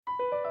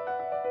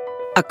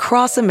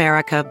Across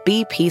America,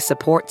 BP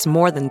supports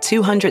more than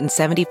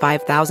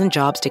 275,000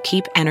 jobs to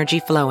keep energy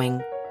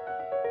flowing.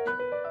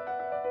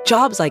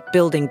 Jobs like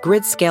building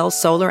grid-scale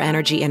solar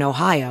energy in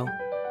Ohio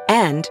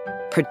and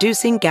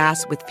producing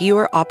gas with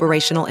fewer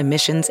operational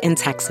emissions in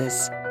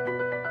Texas.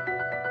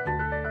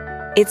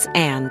 It's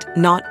and,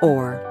 not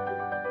or.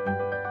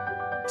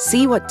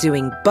 See what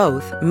doing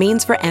both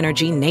means for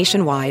energy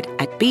nationwide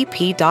at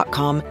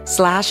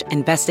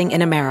bp.com/investing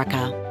in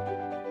America.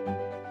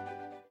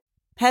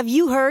 Have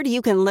you heard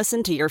you can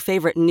listen to your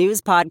favorite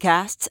news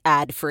podcasts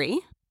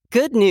ad-free?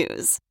 Good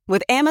news.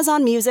 With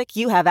Amazon Music,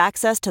 you have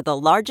access to the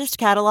largest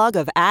catalog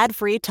of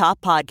ad-free top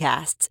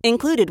podcasts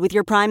included with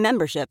your Prime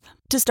membership.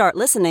 To start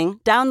listening,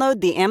 download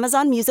the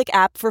Amazon Music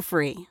app for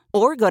free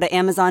or go to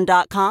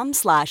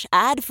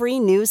amazon.com/ad-free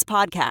news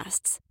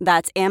podcasts.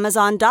 That's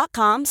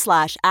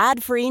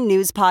amazon.com/ad-free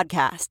news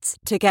podcasts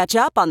to catch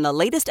up on the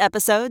latest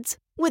episodes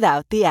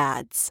without the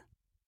ads.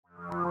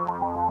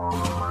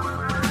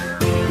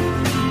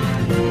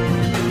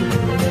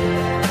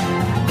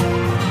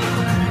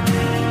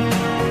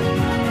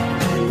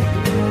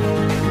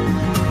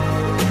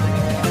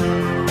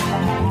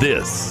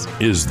 This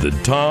is the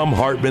Thom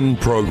Hartmann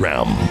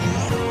Program.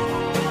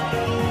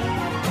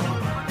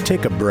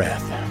 Take a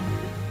breath.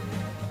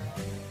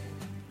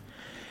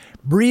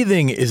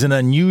 Breathing is an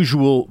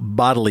unusual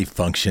bodily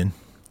function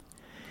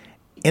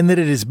in that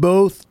it is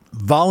both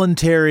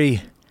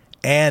voluntary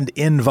and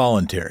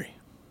involuntary.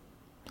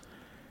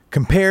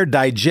 Compare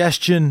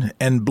digestion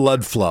and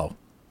blood flow.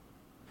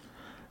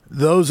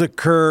 Those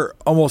occur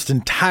almost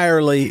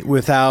entirely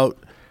without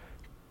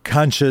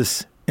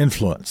conscious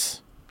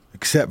influence,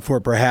 except for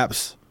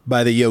perhaps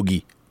by the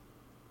yogi.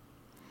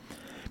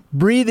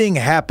 Breathing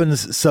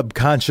happens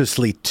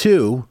subconsciously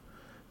too,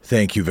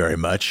 thank you very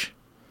much,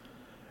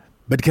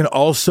 but can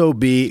also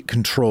be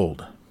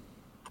controlled.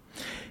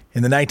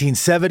 In the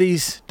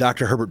 1970s,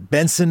 Dr. Herbert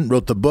Benson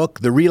wrote the book,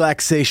 The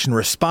Relaxation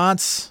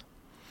Response.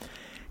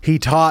 He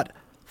taught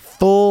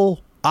full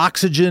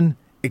oxygen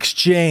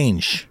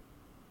exchange,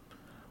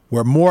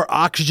 where more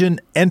oxygen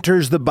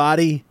enters the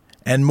body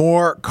and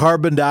more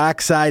carbon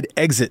dioxide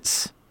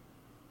exits.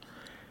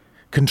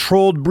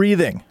 Controlled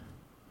breathing,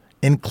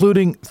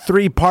 including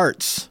 3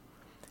 parts: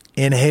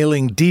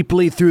 inhaling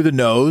deeply through the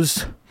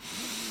nose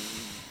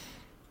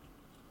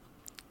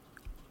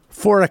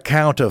for a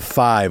count of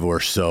 5 or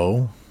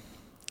so,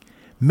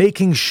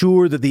 making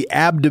sure that the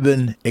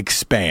abdomen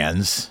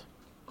expands,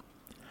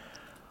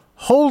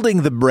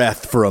 holding the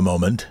breath for a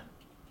moment,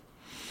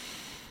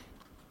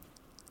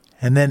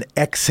 and then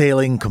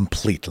exhaling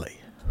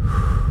completely.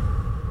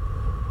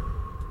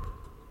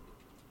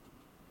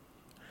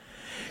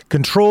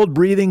 Controlled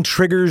breathing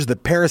triggers the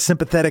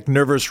parasympathetic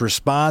nervous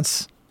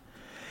response.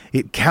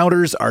 It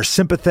counters our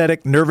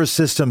sympathetic nervous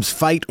system's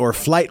fight or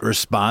flight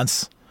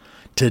response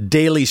to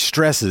daily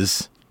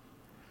stresses.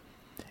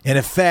 In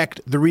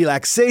effect, the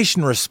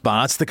relaxation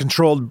response, the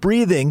controlled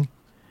breathing,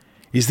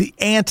 is the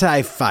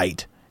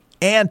anti-fight,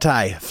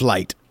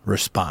 anti-flight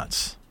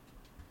response.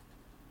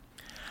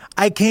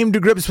 I came to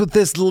grips with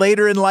this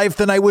later in life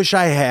than I wish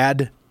I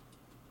had.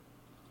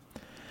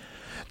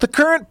 The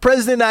current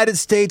president of the United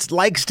States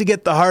likes to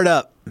get the heart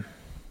up.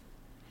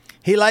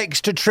 He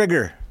likes to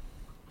trigger.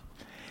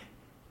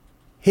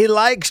 He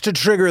likes to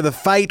trigger the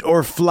fight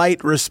or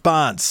flight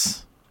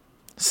response,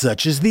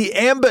 such as the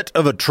ambit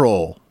of a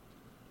troll.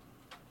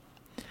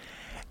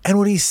 And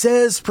when he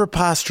says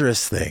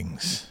preposterous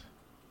things,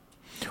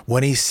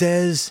 when he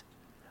says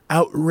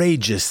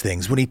outrageous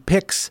things, when he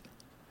picks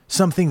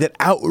something that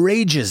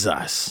outrages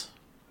us,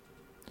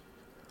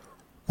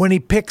 when he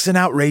picks an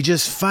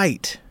outrageous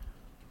fight,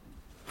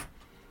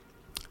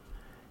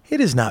 it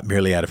is not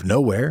merely out of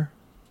nowhere.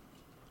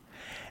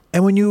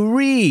 And when you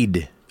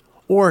read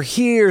or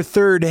hear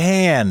third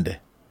hand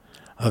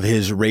of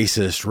his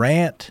racist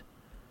rant,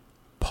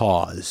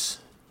 pause.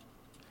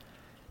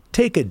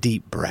 Take a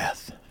deep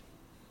breath.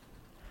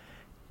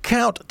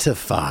 Count to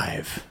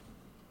 5.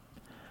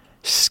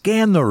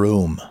 Scan the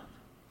room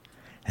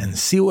and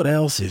see what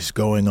else is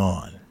going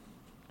on.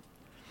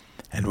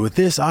 And with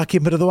this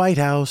occupant of the White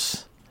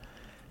House,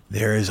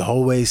 there is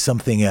always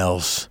something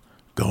else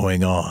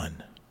going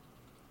on.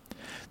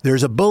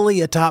 There's a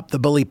bully atop the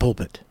bully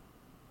pulpit.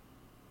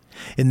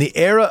 In the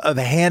era of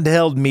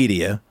handheld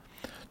media,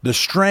 the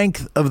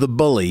strength of the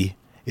bully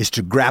is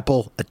to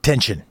grapple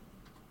attention.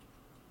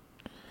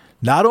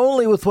 Not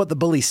only with what the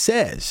bully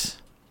says,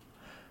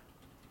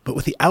 but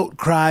with the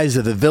outcries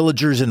of the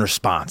villagers in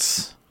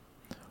response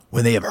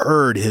when they have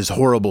heard his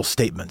horrible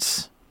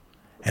statements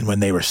and when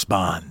they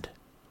respond.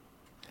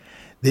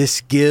 This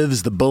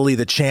gives the bully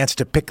the chance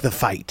to pick the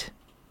fight.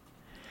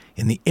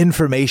 In the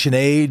information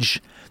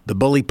age, the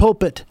bully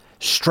pulpit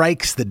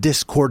strikes the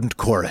discordant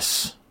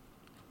chorus.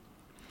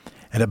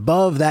 And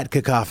above that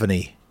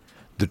cacophony,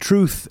 the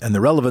truth and the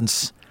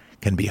relevance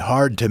can be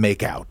hard to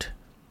make out.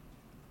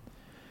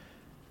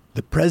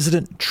 The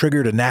president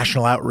triggered a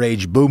national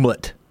outrage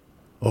boomlet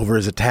over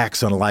his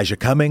attacks on Elijah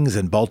Cummings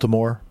in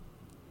Baltimore.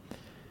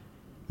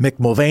 Mick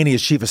Mulvaney,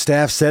 his chief of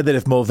staff, said that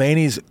if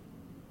Mulvaney's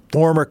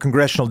former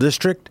congressional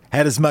district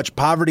had as much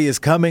poverty as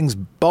Cummings'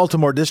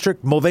 Baltimore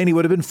district, Mulvaney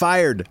would have been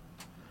fired.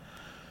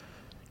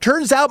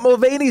 Turns out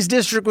Mulvaney's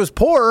district was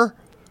poorer.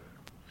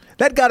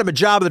 That got him a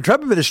job in the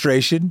Trump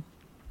administration.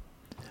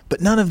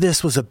 But none of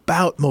this was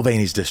about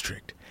Mulvaney's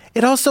district.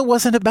 It also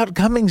wasn't about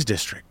Cummings'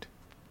 district.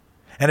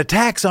 And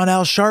attacks on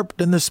Al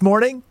Sharpton this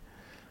morning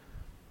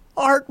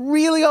aren't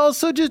really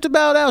also just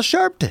about Al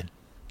Sharpton.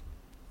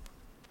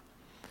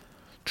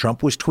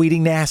 Trump was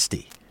tweeting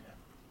nasty.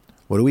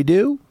 What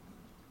do?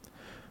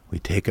 We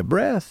take a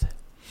breath.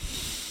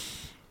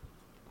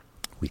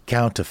 We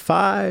count to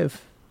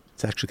 5.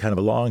 It's actually kind of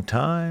a long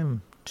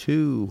time.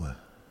 2,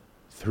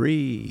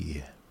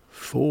 3,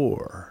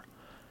 4,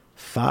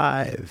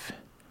 5.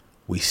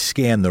 We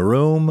scan the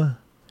room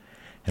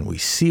and we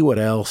see what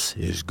else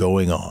is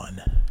going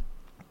on.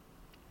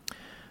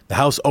 The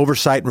House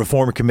Oversight and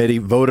Reform Committee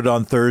voted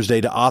on Thursday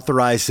to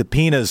authorize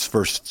subpoenas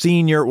for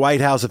senior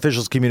White House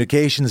officials'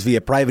 communications via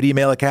private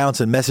email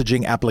accounts and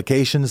messaging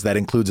applications. That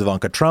includes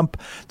Ivanka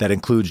Trump. That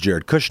includes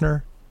Jared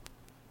Kushner.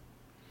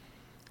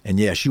 And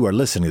yes, you are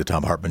listening to The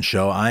Thom Hartmann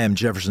Show. I am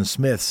Jefferson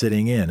Smith,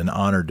 sitting in and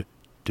honored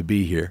to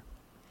be here.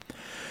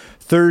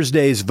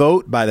 Thursday's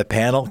vote by the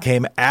panel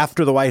came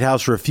after the White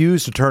House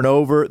refused to turn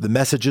over the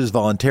messages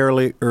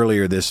voluntarily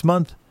earlier this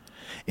month,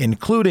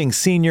 including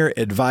senior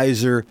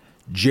advisor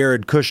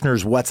Jared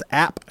Kushner's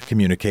WhatsApp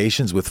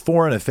communications with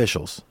foreign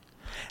officials,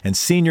 and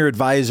senior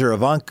advisor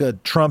Ivanka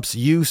Trump's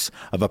use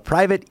of a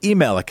private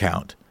email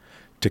account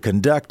to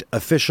conduct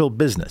official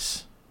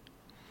business,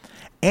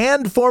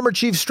 and former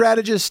chief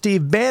strategist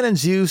Steve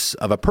Bannon's use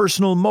of a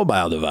personal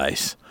mobile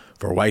device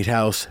for White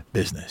House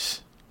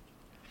business.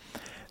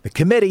 The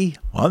committee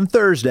on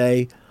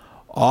Thursday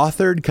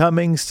authored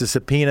Cummings to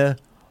subpoena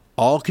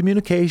all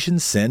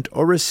communications sent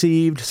or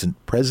received since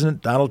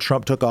President Donald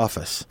Trump took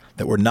office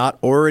that were not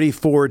already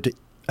forwarded to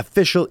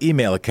official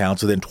email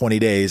accounts within 20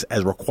 days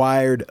as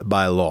required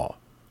by law.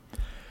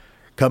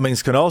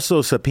 Cummings can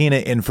also subpoena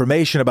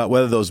information about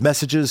whether those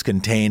messages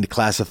contained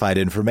classified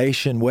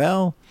information.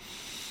 Well,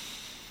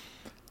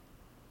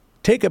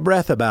 take a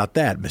breath about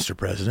that, Mr.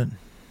 President.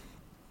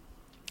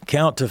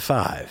 Count to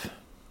 5.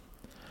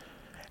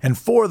 And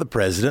for the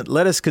president,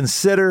 let us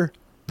consider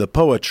the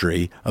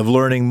poetry of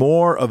learning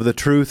more of the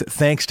truth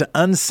thanks to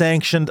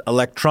unsanctioned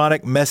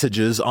electronic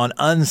messages on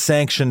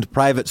unsanctioned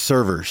private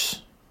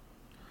servers.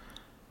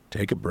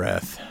 Take a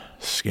breath,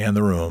 scan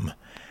the room,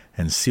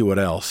 and see what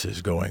else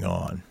is going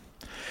on.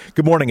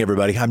 Good morning,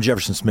 everybody. I'm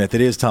Jefferson Smith.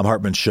 It is Thom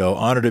Hartmann Show.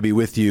 Honored to be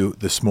with you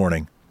this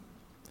morning.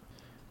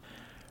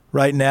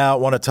 Right now, I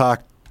want to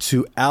talk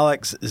to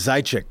Alex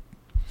Zaitchik,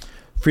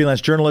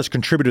 freelance journalist,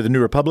 contributor to The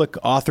New Republic,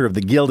 author of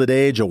The Gilded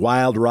Age, A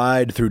Wild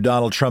Ride Through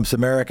Donald Trump's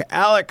America.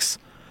 Alex,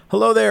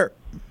 hello there.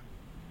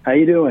 How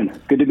you doing?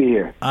 Good to be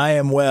here. I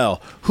am well.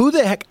 Who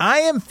the heck? I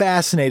am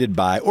fascinated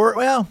by,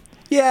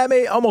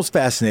 almost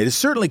fascinated,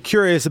 certainly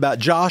curious about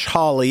Josh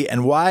Hawley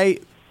and why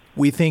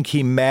we think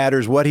he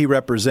matters, what he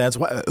represents.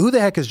 Who the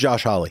heck is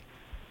Josh Hawley?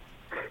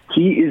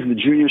 He is the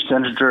junior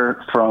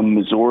senator from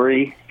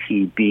Missouri.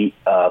 He beat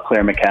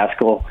Claire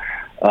McCaskill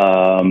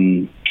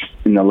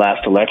in the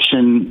last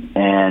election,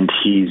 and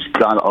he's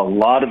got a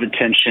lot of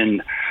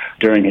attention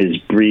during his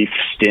brief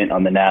stint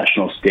on the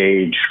national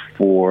stage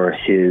for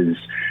his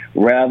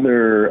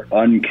rather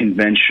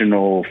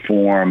unconventional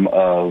form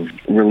of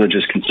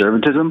religious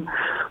conservatism,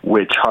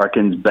 which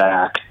harkens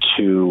back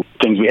to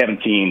things we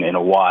haven't seen in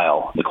a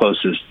while. The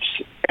closest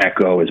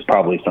echo is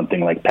probably something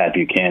like Pat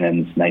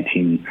Buchanan's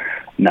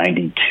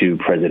 1992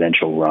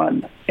 presidential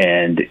run,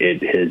 and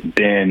it has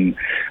been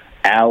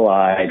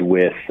allied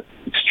with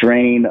a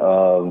strain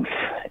of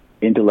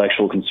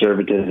intellectual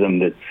conservatism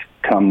that's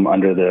come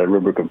under the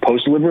rubric of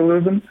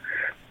post-liberalism,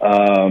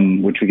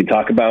 which we can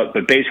talk about,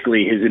 but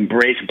basically is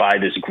embraced by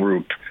this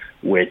group,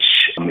 which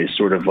is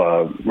sort of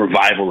a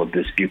revival of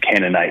this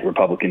Buchananite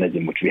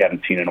republicanism, which we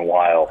haven't seen in a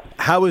while.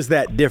 How is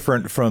that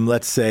different from,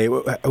 let's say,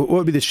 what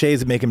would be the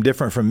shades that make him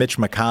different from Mitch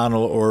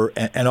McConnell,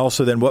 and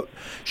also then what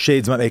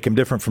shades might make him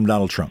different from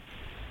Donald Trump?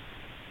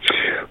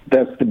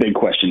 That's the big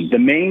question. The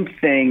main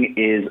thing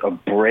is a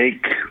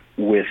break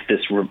with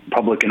this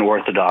Republican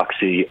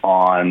orthodoxy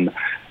on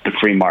the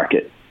free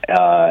market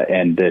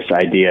and this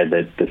idea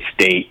that the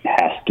state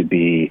has to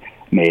be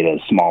made as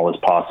small as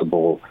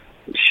possible,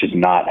 should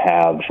not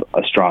have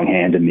a strong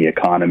hand in the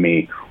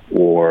economy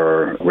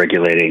or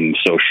regulating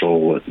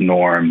social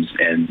norms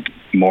and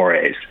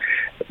mores.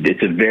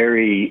 It's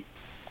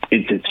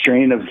a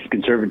strain of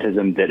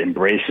conservatism that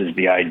embraces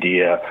the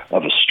idea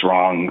of a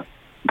strong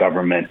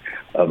government,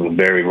 of a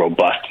very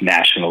robust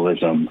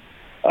nationalism.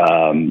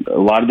 A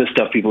lot of the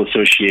stuff people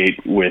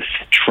associate with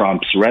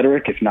Trump's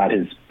rhetoric, if not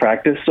his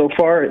practice so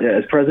far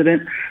as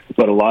president,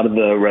 but a lot of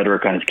the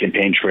rhetoric on his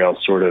campaign trail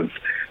sort of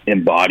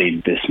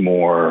embodied this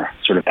more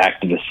sort of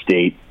activist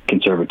state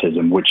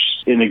conservatism, which,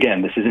 and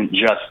again, this isn't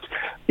just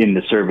in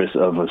the service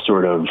of a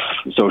sort of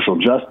social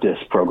justice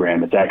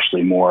program. It's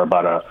actually more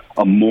about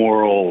a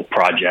moral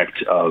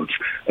project of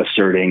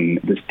asserting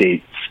the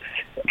state's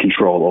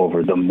control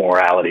over the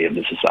morality of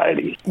the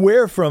society.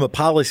 Where, from a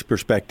policy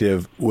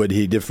perspective, would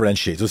he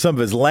differentiate? So some of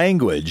his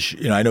language,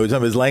 I know some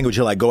of his language,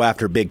 he'll go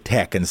after big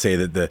tech and say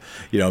that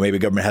maybe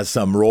government has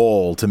some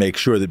role to make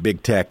sure that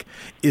big tech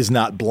is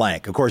not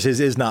blank. Of course, his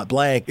is not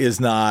blank is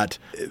not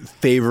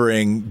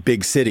favoring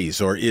big cities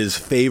or is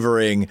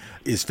favoring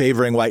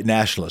white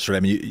nationalists, right? I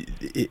mean,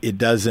 it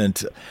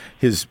doesn't,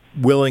 his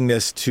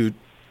willingness to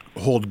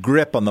hold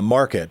grip on the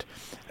market.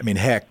 I mean,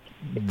 heck,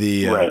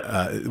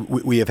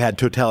 we have had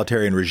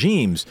totalitarian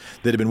regimes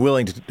that have been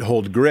willing to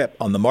hold grip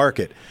on the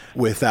market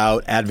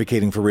without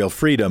advocating for real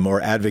freedom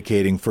or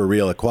advocating for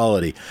real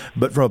equality.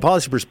 But from a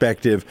policy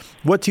perspective,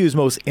 what to you is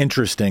most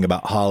interesting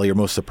about Hawley or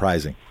most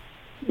surprising?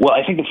 Well,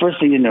 I think the first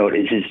thing to note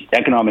is his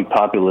economic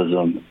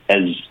populism,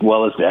 as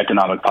well as the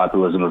economic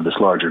populism of this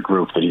larger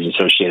group that he's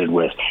associated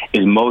with,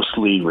 is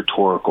mostly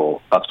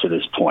rhetorical up to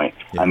this point.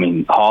 Yeah. I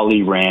mean,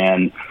 Hawley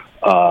ran,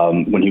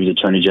 when he was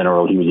Attorney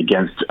General, he was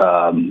against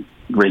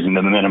raising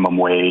the minimum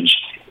wage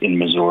in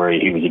Missouri.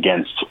 He was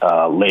against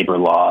labor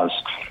laws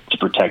to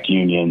protect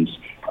unions.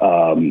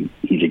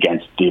 He's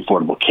against the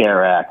Affordable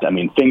Care Act. I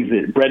mean,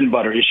 bread and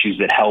butter issues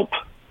that help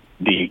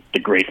the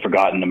great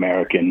forgotten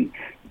American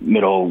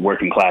middle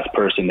working class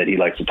person that he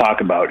likes to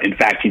talk about. In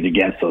fact, he's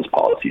against those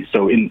policies.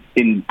 So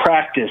in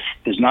practice,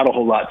 there's not a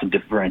whole lot to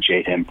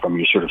differentiate him from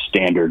your sort of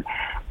standard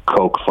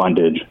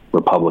Koch-funded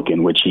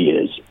Republican, which he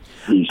is.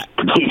 He's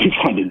completely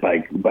funded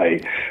by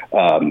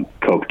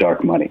Koch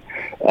dark money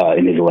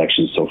in his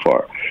elections so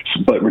far.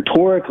 But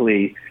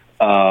rhetorically,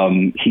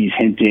 he's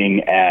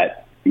hinting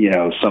at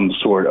some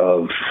sort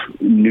of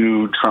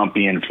new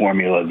Trumpian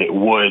formula that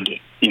would,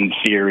 in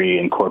theory,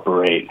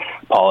 incorporate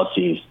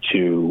policies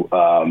to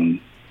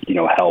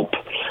help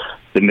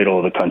the middle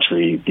of the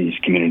country, these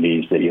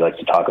communities that he likes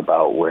to talk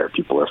about where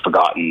people are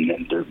forgotten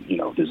and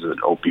there's an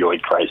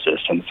opioid crisis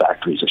and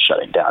factories are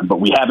shutting down.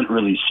 But we haven't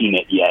really seen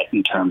it yet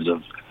in terms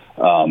of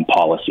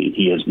policy.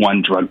 He has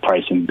one drug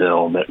pricing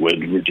bill that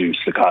would reduce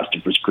the cost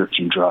of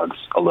prescription drugs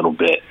a little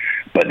bit,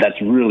 but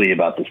that's really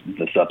about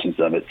the substance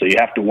of it. So you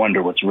have to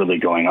wonder what's really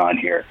going on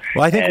here.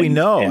 Well, I think we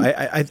know.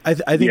 I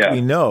think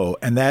we know,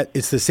 and that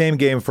it's the same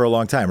game for a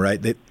long time, right?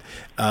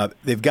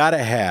 They've got to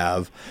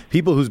have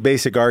people whose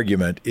basic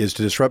argument is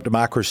to disrupt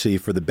democracy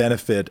for the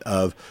benefit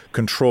of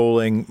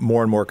controlling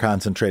more and more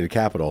concentrated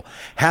capital,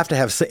 have to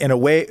have, in a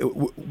way,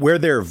 where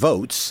there are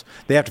votes,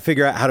 they have to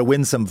figure out how to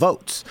win some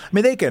votes. I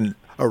mean, they can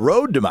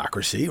erode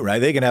democracy, right?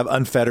 They can have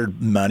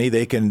unfettered money.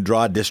 They can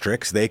draw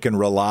districts. They can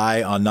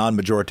rely on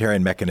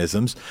non-majoritarian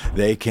mechanisms.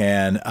 They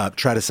can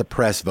try to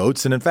suppress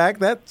votes. And in fact,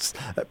 that's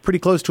pretty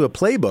close to a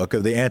playbook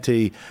of the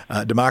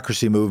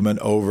anti-democracy movement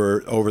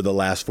over the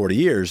last 40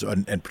 years,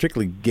 and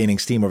particularly gaining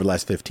steam over the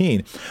last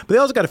 15. But they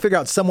also got to figure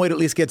out some way to at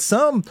least get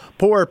some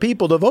poor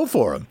people to vote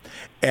for them.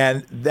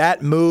 And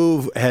that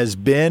move has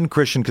been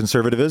Christian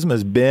conservatism,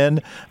 has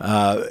been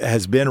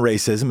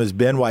racism, has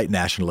been white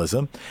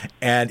nationalism.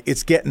 And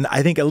it's getting,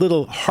 I think, a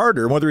little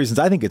harder. One of the reasons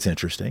I think it's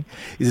interesting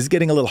is it's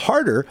getting a little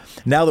harder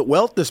now that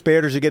wealth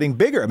disparities are getting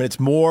bigger. I mean, it's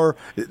more,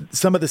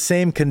 some of the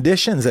same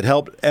conditions that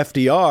helped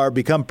FDR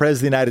become president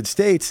of the United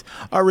States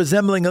are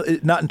resembling,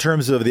 not in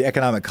terms of the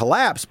economic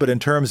collapse, but in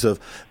terms of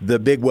the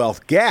big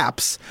wealth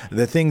gaps.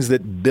 The things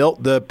that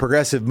built the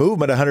progressive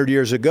movement 100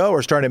 years ago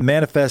are starting to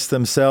manifest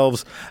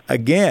themselves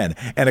again.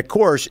 And of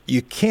course,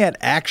 you can't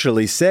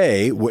actually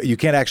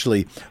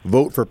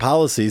vote for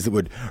policies that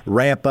would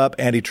ramp up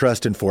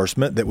antitrust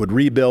enforcement, that would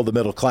rebuild the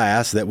middle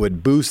class, that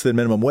would boost the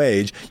minimum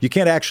wage. You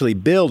can't actually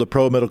build a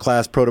pro-middle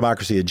class,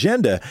 pro-democracy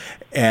agenda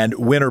and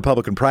win a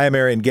Republican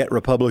primary and get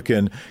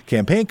Republican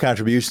campaign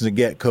contributions and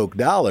get Koch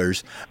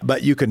dollars.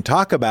 But you can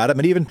talk about them,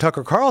 and even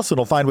Tucker Carlson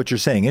will find what you're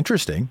saying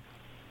interesting.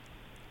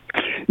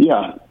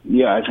 Yeah,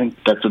 I think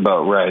that's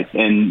about right.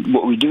 And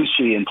what we do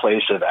see in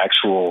place of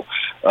actual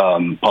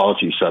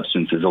policy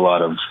substance is a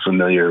lot of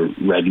familiar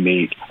red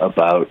meat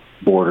about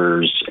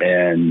borders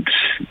and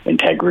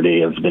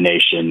integrity of the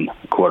nation,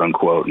 quote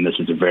unquote. And this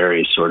is a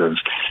very sort of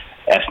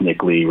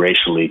ethnically,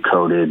 racially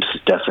coded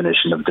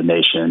definition of the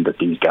nation that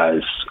these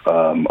guys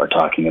are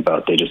talking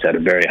about. They just had a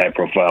very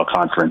high-profile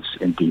conference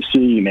in D.C.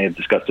 You may have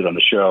discussed it on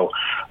the show,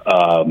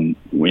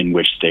 in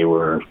which they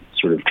were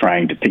sort of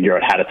trying to figure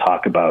out how to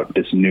talk about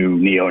this new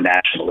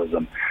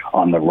neo-nationalism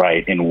on the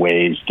right in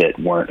ways that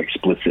weren't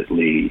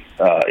explicitly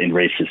in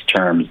racist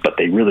terms, but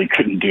they really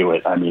couldn't do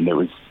it. I mean, it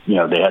was,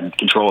 they had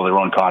control of their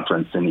own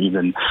conference, and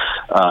even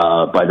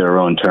by their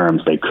own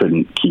terms, they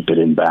couldn't keep it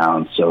in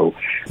bounds. So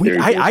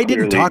I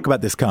didn't talk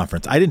about this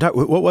conference. I didn't talk.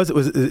 What was it?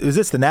 Was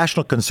this the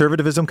National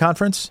Conservatism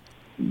Conference?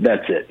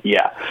 That's it,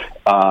 yeah.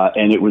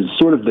 And it was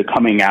sort of the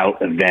coming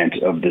out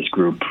event of this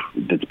group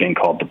that's being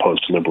called the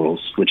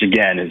post-liberals, which,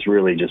 again, is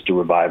really just a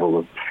revival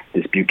of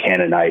this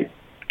Buchananite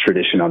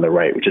tradition on the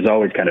right, which has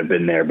always kind of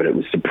been there, but it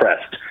was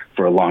suppressed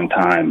for a long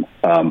time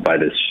by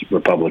this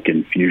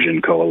Republican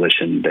fusion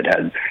coalition that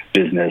had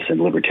business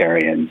and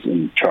libertarians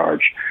in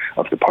charge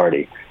of the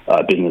party,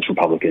 business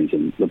Republicans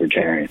and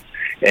libertarians.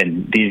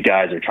 And these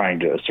guys are trying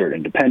to assert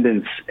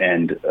independence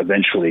and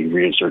eventually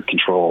reassert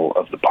control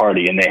of the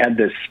party. And they had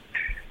this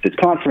this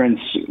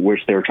conference,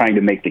 which they were trying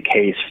to make the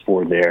case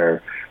for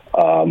their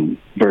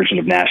version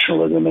of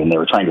nationalism, and they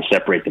were trying to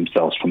separate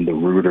themselves from the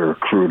ruder,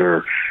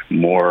 cruder,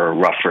 more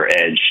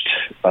rougher-edged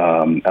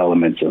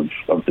elements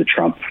of the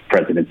Trump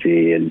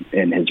presidency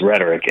and his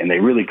rhetoric, and they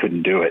really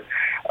couldn't do it.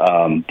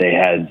 They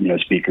had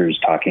speakers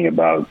talking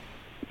about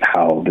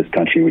how this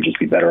country would just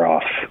be better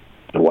off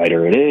the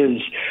whiter it is,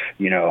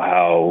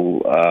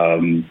 how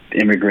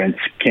immigrants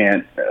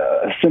can't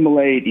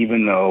assimilate,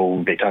 even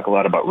though they talk a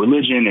lot about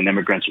religion, and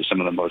immigrants are some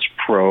of the most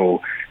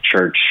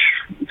pro-church,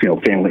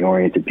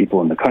 family-oriented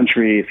people in the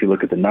country, if you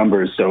look at the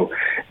numbers. So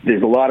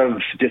there's a lot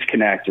of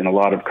disconnect and a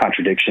lot of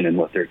contradiction in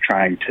what they're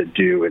trying to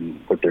do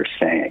and what they're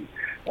saying.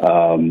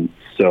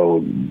 So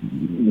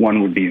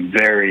one would be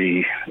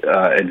very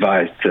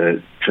advised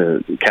to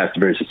cast a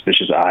very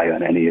suspicious eye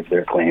on any of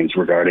their claims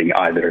regarding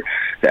either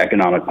the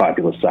economic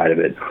populist side of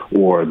it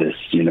or this,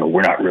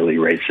 we're not really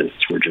racist,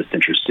 we're just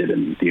interested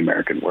in the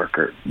American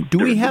worker. Do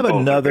we have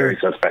another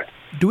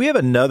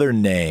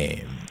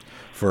name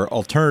for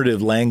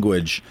alternative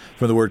language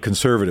from the word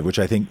conservative, which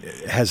I think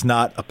has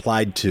not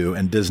applied to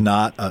and does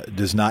not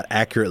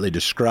accurately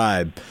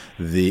describe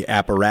the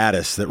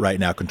apparatus that right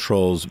now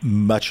controls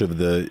much of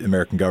the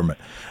American government?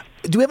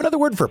 Do we have another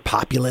word for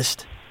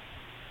populist?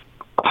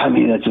 I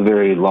mean, that's a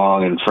very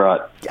long and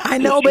fraught. I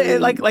know, but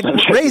like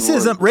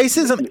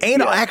racism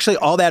ain't actually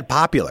all that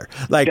popular.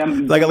 Like a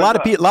lot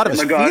of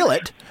us feel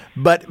it,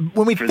 but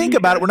when we think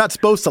about it, we're not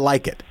supposed to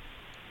like it.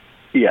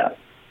 Yeah.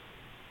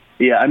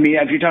 Yeah, I mean,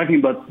 if you're talking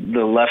about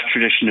the left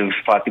tradition of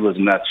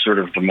populism, that's sort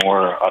of the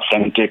more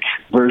authentic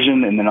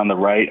version. And then on the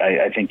right,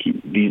 I think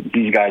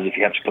these guys, if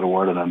you have to put a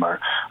word on them, are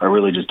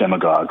really just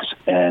demagogues.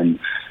 And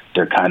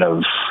they're kind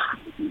of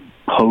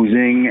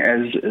posing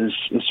as a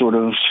sort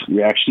of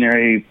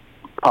reactionary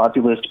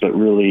populist, but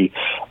really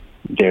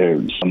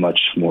there's a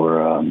much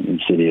more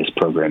insidious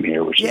program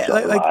here, which is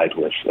allied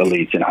with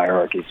elites and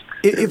hierarchies.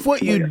 If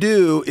what you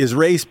do is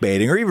race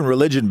baiting or even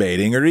religion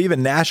baiting or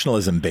even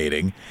nationalism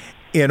baiting,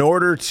 in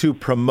order to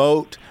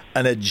promote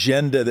an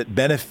agenda that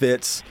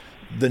benefits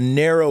the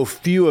narrow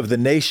few of the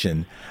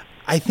nation,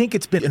 I think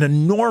it's been an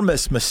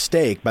enormous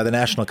mistake by the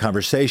national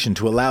conversation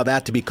to allow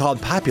that to be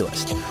called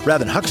populist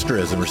rather than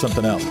hucksterism or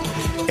something else.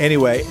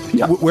 Anyway,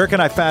 where can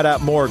I find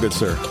out more, good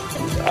sir?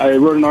 I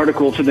wrote an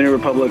article for the New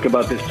Republic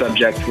about this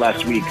subject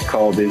last week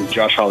called "Is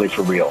Josh Hawley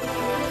for Real?"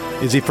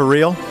 Is he for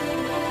real?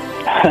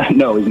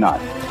 No, he's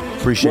not.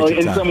 Appreciate your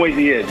time. In some ways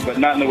he is, but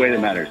not in the way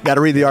that matters. Got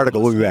to read the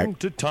article. We'll be back.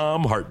 To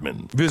Thom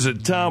Hartmann.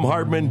 Visit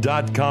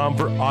ThomHartmann.com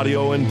for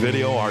audio and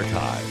video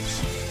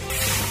archives.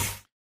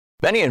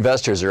 Many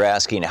investors are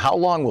asking, how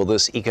long will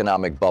this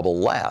economic bubble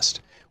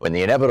last? When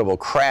the inevitable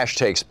crash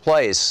takes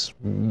place,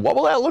 what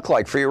will that look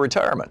like for your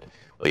retirement?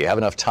 Will you have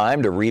enough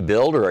time to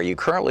rebuild, or are you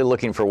currently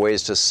looking for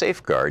ways to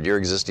safeguard your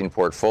existing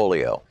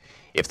portfolio?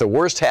 If the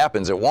worst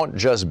happens, it won't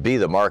just be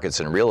the markets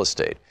and real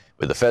estate.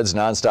 With the Fed's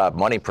nonstop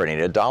money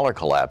printing, a dollar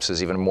collapse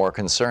is even more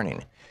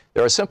concerning.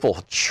 There are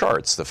simple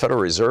charts the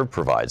Federal Reserve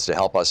provides to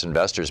help us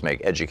investors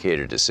make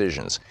educated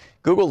decisions.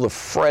 Google the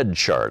Fred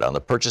chart on the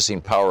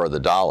purchasing power of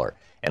the dollar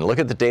and look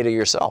at the data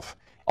yourself.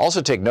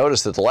 Also take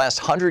notice that the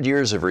last 100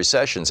 years of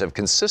recessions have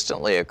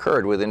consistently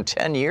occurred within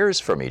 10 years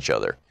from each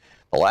other.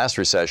 The last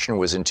recession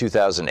was in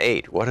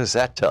 2008. What does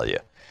that tell you?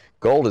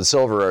 Gold and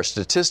silver are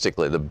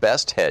statistically the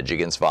best hedge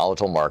against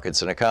volatile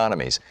markets and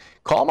economies.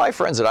 Call my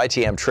friends at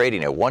ITM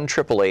Trading at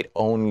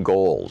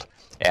 1-888-OWN-GOLD.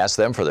 Ask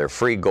them for their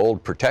free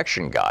gold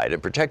protection guide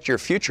and protect your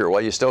future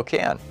while you still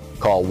can.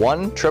 Call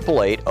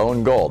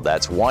 1-888-OWN-GOLD.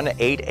 That's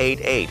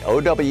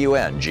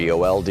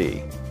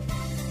 1-888-OWN-GOLD.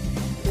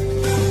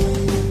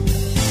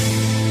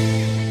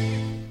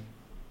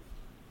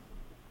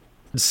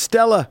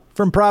 Stella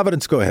from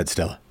Providence. Go ahead,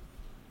 Stella.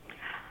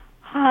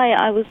 Hi,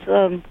 I was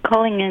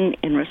calling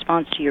in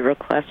response to your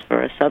request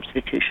for a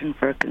substitution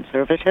for a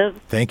conservative.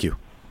 Thank you.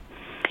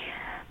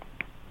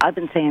 I've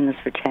been saying this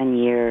for 10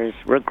 years,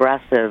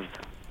 regressive.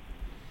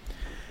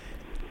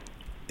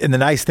 And the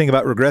nice thing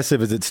about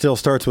regressive is it still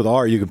starts with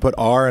R. You can put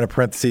R in a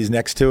parentheses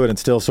next to it and it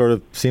still sort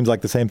of seems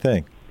like the same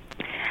thing.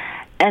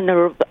 And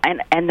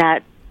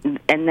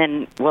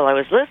then while I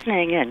was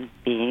listening and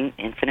being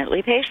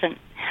infinitely patient,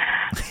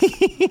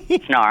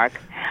 snark,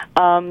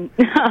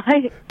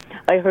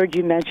 I heard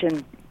you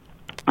mention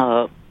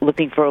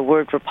looking for a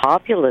word for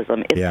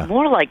populism. It's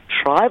more like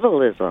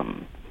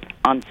tribalism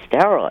on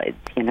steroids,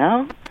 you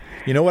know?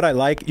 You know what I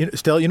like?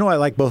 Stella, I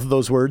like both of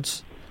those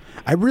words.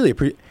 I really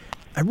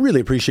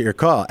appreciate your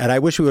call, and I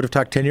wish we would have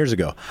talked 10 years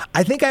ago.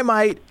 I think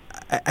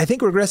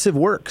regressive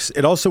works.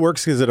 It also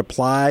works because it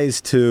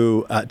applies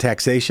to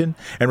taxation,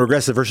 and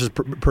regressive versus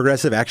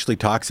progressive actually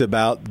talks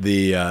about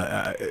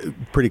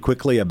pretty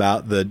quickly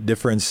about the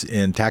difference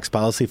in tax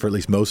policy for at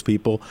least most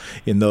people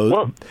in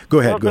those. Go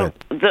ahead.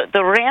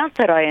 The rant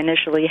that I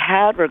initially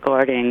had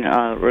regarding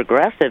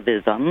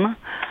regressivism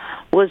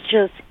was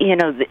just,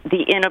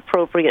 the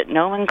inappropriate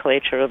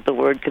nomenclature of the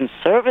word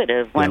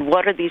conservative when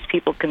what are these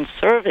people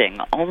conserving?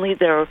 Only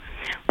their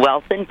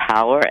wealth and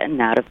power and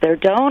that of their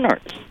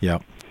donors. Yeah.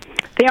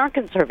 They aren't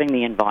conserving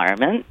the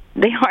environment.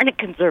 They aren't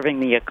conserving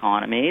the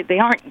economy. They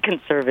aren't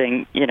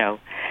conserving, the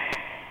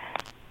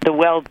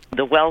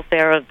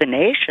welfare of the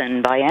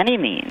nation by any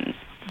means.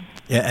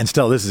 Yeah, and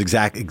still, this is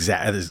exactly,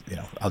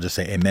 I'll just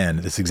say amen.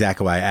 This is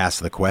exactly why I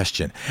asked the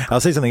question. I'll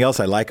say something else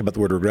I like about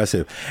the word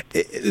regressive.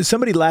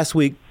 Somebody last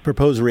week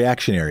proposed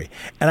reactionary,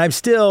 and I'm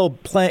still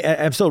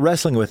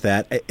wrestling with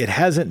that. It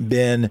hasn't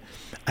been,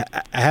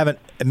 I haven't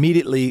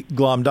immediately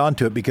glommed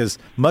onto it because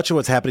much of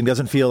what's happening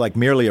doesn't feel like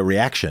merely a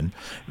reaction.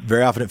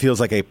 Very often it feels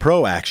like a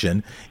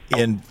pro-action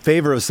in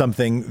favor of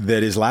something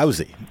that is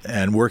lousy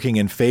and working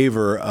in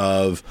favor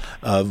of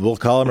we'll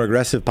call them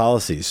regressive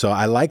policies. So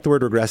I like the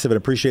word regressive and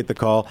appreciate the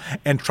call.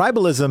 And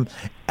tribalism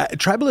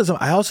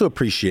I also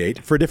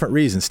appreciate for a different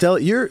reason. Stella,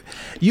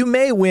 you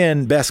may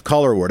win Best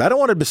Caller Award. I don't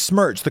want to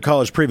besmirch the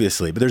callers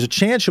previously, but there's a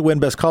chance you'll win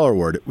Best Caller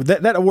Award.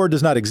 That award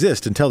does not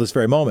exist until this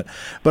very moment.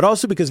 But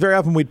also because very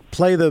often we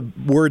play the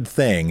word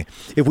thing.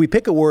 If we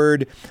pick a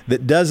word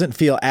that doesn't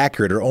feel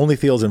accurate or only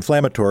feels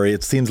inflammatory,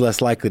 it seems less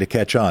likely to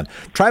catch on.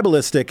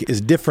 Tribalistic is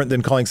different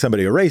than calling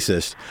somebody a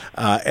racist,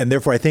 and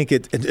therefore I think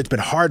it's been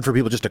hard for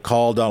people just to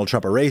call Donald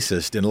Trump a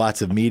racist in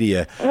lots of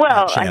media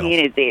channels. I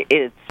mean,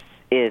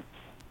 it's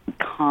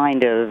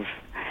kind of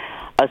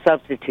a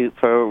substitute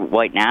for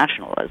white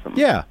nationalism.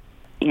 Yeah.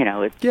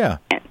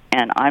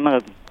 And I'm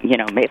a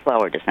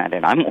Mayflower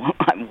descendant.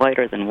 I'm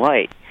whiter than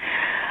white.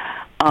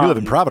 You live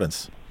in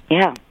Providence.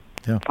 Yeah.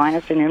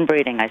 Finest in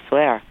inbreeding, I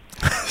swear.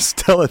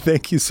 Stella,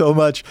 thank you so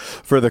much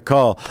for the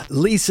call.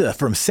 Lisa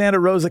from Santa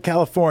Rosa,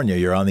 California,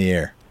 you're on the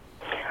air.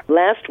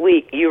 Last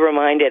week, you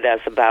reminded us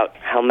about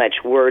how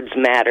much words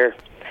matter,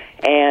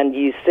 and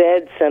you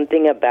said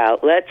something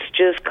about, let's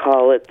just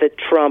call it the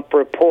Trump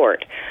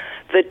report,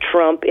 the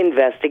Trump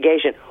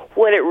investigation,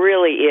 what it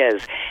really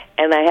is.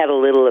 And I had a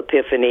little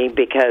epiphany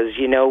because,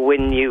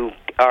 when you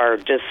are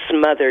just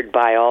smothered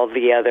by all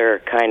the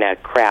other kind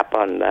of crap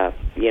on the,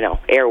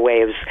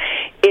 airwaves,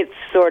 it's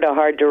sort of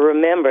hard to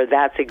remember.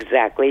 That's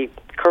exactly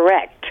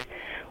correct.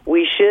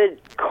 We should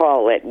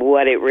call it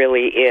what it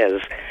really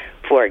is.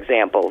 For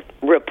example,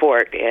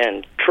 report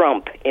and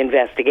Trump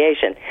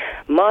investigation.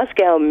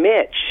 Moscow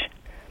Mitch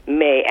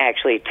may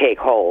actually take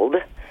hold,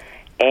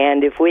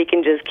 and if we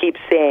can just keep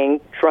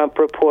saying Trump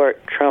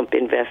report, Trump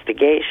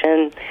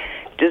investigation,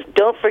 just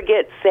don't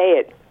forget,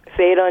 say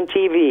it on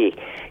TV.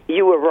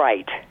 You were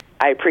right.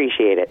 I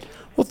appreciate it.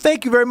 Well,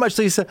 thank you very much,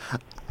 Lisa.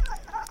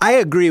 I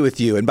agree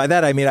with you, and by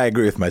that I mean I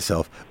agree with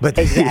myself. But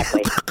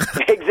Exactly.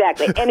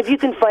 And if you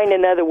can find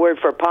another word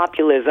for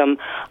populism,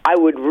 I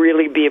would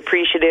really be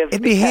appreciative.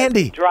 It'd be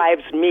handy. It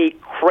drives me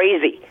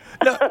crazy.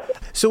 No.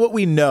 So what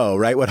we know,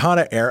 right, what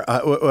Hannah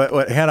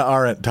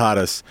Arendt taught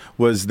us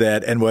was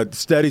that, and what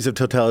studies of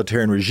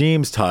totalitarian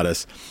regimes taught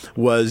us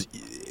was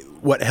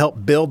what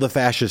helped build the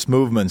fascist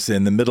movements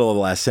in the middle of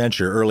the last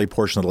century, early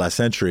portion of the last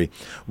century,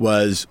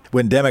 was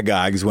when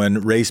demagogues,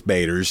 when race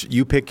baiters,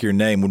 you pick your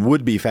name, when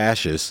would-be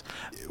fascists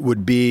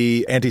would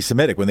be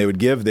anti-Semitic, when they would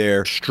give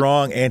their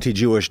strong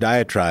anti-Jewish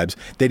diatribes,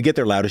 they'd get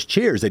their loudest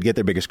cheers, they'd get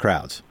their biggest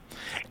crowds.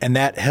 And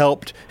that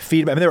helped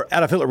feed.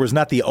 Adolf Hitler was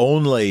not the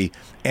only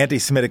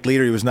anti-Semitic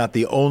leader. He was not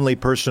the only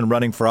person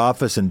running for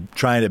office and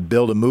trying to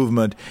build a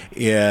movement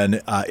in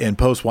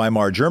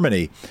post-Weimar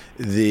Germany.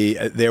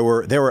 There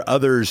were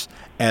others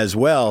as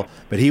well,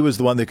 but he was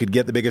the one that could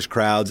get the biggest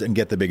crowds and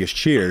get the biggest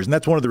cheers. And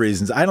that's one of the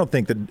reasons I don't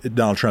think that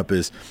Donald Trump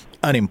is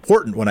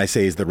unimportant when I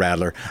say he's the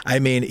rattler. I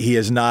mean, he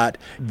is not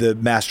the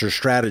master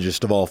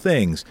strategist of all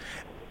things.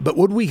 But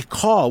would we have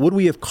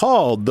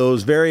called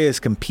those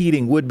various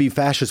competing would-be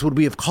fascists, would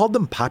we have called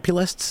them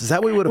populists? Is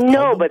that what we would have called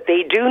them? No, but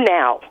they do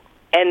now,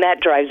 and that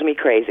drives me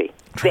crazy.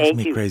 Drives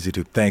me crazy,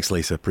 too. Thanks,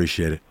 Lisa.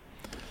 Appreciate it.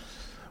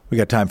 We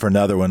got time for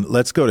another one.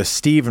 Let's go to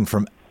Stephen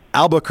from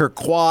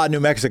Albuquerque, New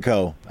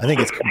Mexico. I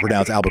think it's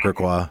pronounced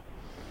Albuquerque.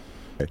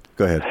 Okay,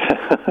 go ahead.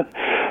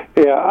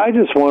 Yeah, I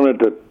just wanted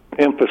to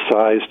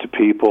emphasize to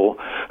people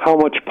how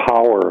much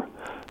power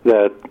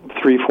that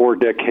 3-4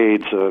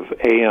 decades of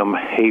AM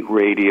hate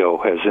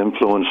radio has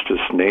influenced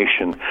this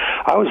nation.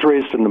 I was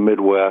raised in the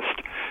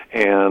Midwest,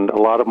 and a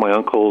lot of my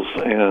uncles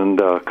and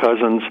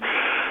cousins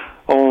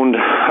owned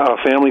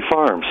family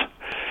farms,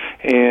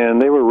 and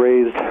they were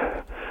raised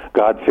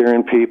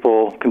God-fearing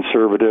people,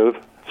 conservative,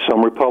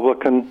 some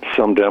Republican,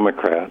 some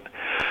Democrat.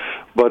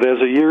 But as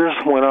the years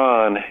went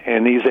on,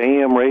 and these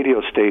AM radio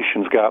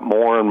stations got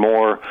more and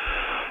more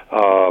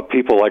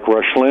people like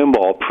Rush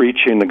Limbaugh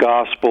preaching the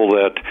gospel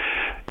that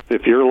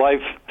if your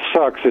life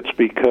sucks, it's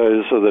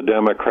because of the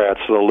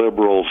Democrats, the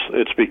liberals.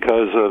 It's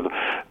because of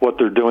what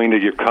they're doing to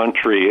your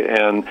country.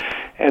 And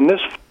this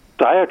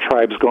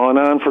diatribe's gone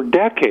on for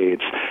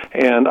decades.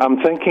 And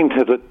I'm thinking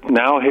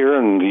now here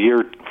in the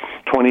year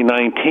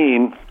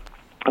 2019,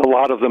 a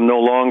lot of them no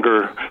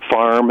longer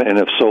farm and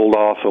have sold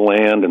off the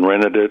land and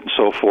rented it and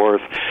so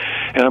forth.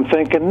 And I'm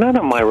thinking none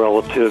of my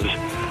relatives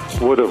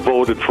would have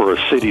voted for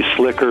a city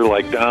slicker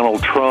like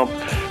Donald Trump,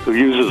 who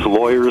uses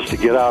lawyers to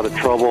get out of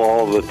trouble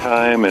all the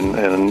time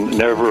and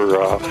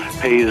never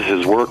pays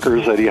his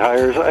workers that he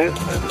hires.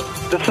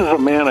 This is a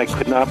man I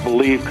could not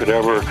believe could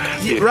ever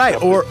be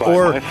accepted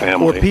by my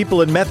family. Or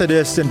people in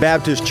Methodist and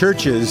Baptist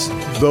churches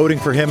voting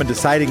for him and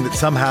deciding that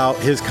somehow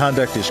his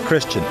conduct is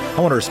Christian.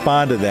 I want to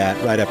respond to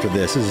that right after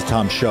this. This is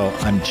Tom's show.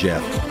 I'm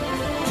Jeff.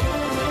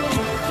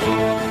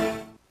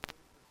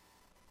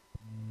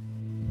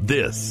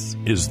 This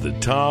is the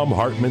Thom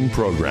Hartmann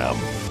Program.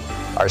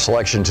 Our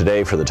selection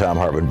today for the Thom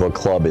Hartmann Book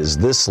Club is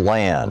This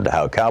Land,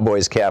 How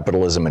Cowboys,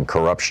 Capitalism, and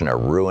Corruption Are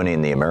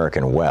Ruining the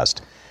American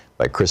West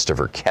by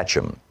Christopher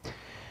Ketchum.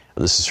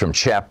 This is from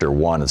Chapter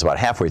 1. It's about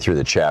halfway through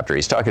the chapter.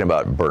 He's talking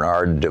about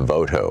Bernard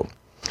DeVoto.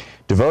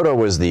 DeVoto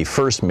was the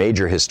first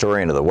major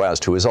historian of the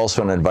West who was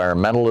also an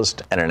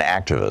environmentalist and an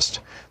activist,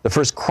 the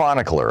first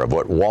chronicler of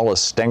what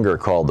Wallace Stenger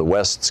called the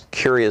West's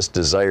curious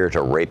desire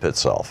to rape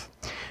itself.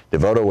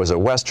 DeVoto was a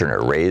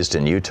Westerner raised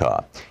in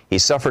Utah. He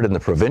suffered in the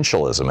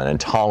provincialism and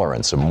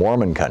intolerance of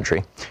Mormon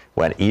country,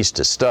 went east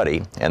to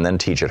study and then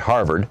teach at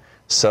Harvard,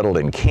 settled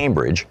in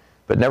Cambridge,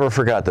 but never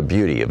forgot the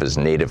beauty of his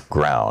native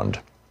ground.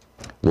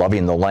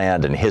 Loving the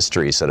land and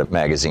history, said a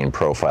magazine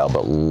profile,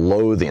 but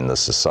loathing the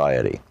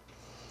society.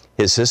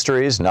 His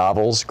histories,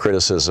 novels,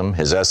 criticism,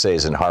 his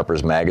essays in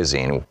Harper's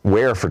Magazine,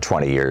 where for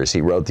 20 years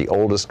he wrote the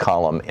oldest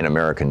column in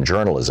American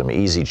journalism,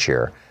 Easy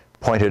Chair,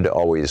 pointed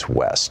always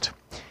west.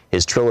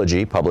 His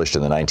trilogy, published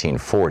in the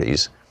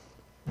 1940s,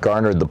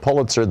 garnered the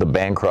Pulitzer, the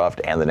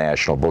Bancroft, and the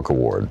National Book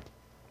Award.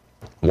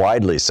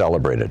 Widely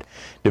celebrated,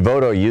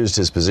 DeVoto used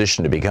his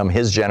position to become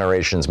his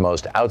generation's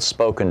most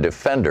outspoken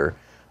defender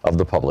of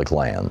the public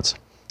lands.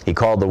 He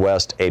called the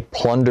West a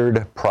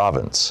plundered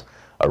province,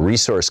 a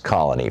resource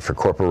colony for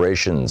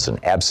corporations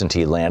and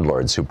absentee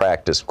landlords who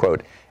practiced,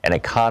 quote, an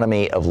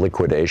economy of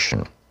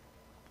liquidation.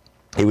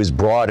 He was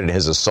broad in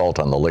his assault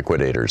on the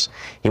liquidators.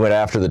 He went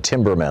after the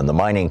timbermen, the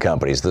mining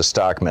companies, the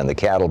stockmen, the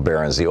cattle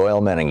barons, the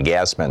oilmen and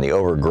gasmen, the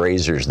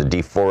overgrazers, the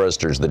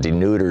deforesters, the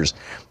denuders,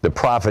 the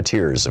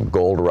profiteers of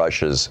gold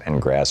rushes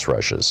and grass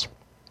rushes.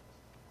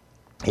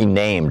 He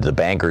named the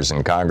bankers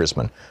and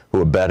congressmen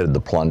who abetted the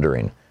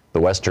plundering, the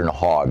Western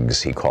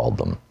hogs, he called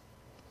them.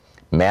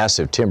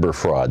 Massive timber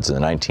frauds in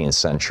the 19th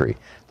century,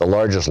 the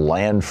largest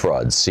land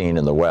frauds seen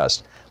in the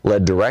West,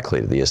 led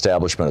directly to the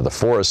establishment of the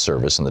Forest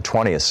Service in the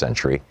 20th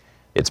century,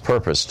 its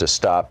purpose to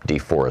stop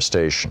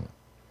deforestation.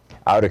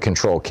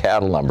 Out-of-control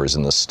cattle numbers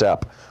in the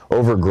steppe,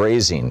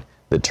 overgrazing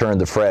that turned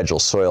the fragile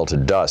soil to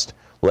dust,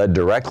 led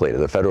directly to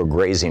the federal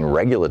grazing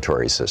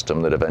regulatory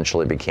system that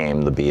eventually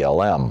became the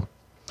BLM.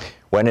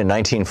 When in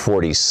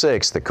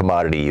 1946 the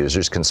commodity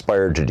users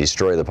conspired to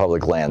destroy the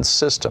public lands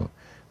system,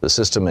 the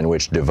system in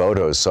which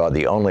DeVoto saw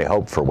the only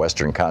hope for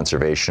Western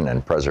conservation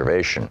and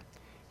preservation,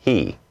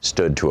 he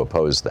stood to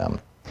oppose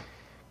them.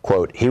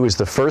 Quote, he was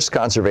the first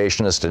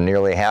conservationist in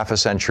nearly half a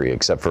century,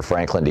 except for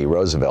Franklin D.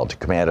 Roosevelt, to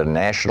command a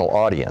national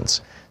audience,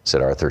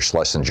 said Arthur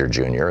Schlesinger,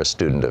 Jr., a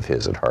student of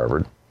his at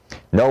Harvard.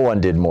 No one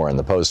did more in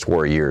the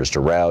post-war years to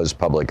rouse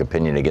public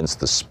opinion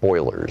against the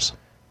spoilers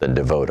than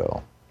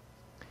DeVoto.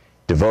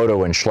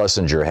 DeVoto and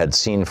Schlesinger had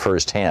seen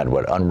firsthand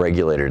what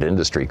unregulated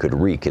industry could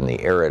wreak in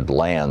the arid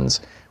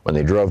lands when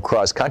they drove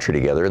cross-country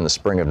together in the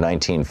spring of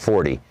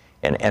 1940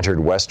 and entered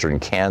western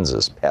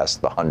Kansas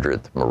past the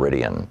 100th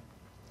meridian.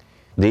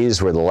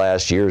 These were the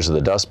last years of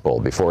the Dust Bowl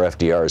before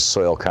FDR's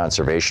soil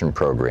conservation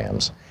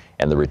programs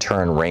and the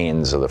return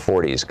rains of the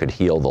 40s could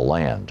heal the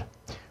land.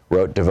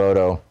 Wrote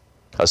DeVoto,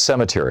 a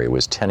cemetery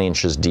was 10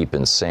 inches deep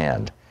in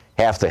sand.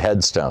 Half the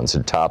headstones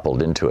had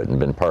toppled into it and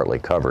been partly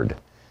covered.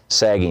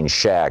 Sagging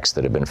shacks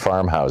that had been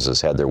farmhouses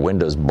had their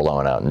windows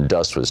blown out and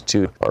dust was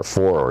 2 or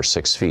 4 or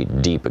 6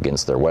 feet deep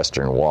against their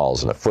western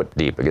walls and a foot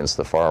deep against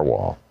the far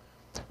wall.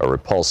 A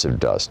repulsive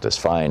dust as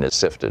fine as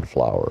sifted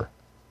flour.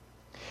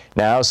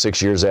 Now,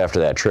 6 years after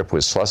that trip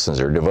with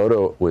Schlesinger,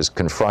 DeVoto was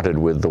confronted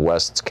with the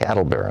West's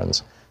cattle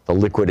barons, the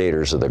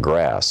liquidators of the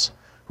grass,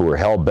 who were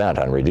hell-bent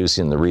on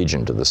reducing the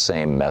region to the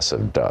same mess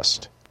of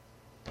dust.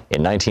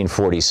 In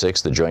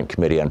 1946, the Joint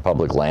Committee on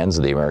Public Lands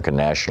of the American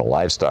National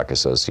Livestock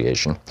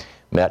Association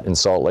met in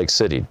Salt Lake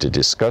City to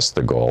discuss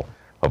the goal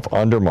of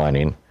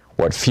undermining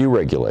what few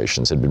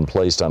regulations had been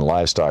placed on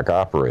livestock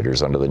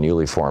operators under the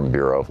newly formed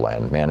Bureau of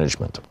Land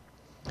Management.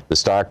 The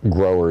stock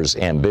growers'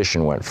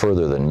 ambition went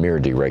further than mere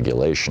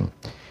deregulation.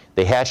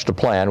 They hatched a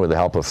plan with the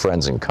help of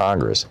friends in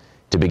Congress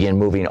to begin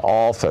moving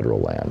all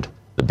federal land,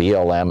 the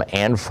BLM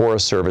and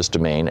Forest Service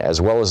domain, as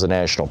well as the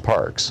national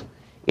parks,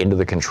 into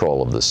the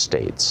control of the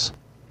states.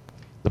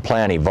 The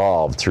plan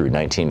evolved through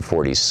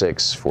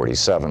 1946,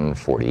 47,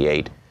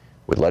 48,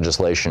 with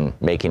legislation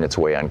making its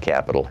way on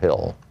Capitol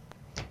Hill.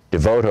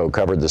 DeVoto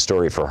covered the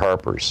story for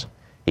Harper's.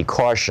 He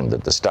cautioned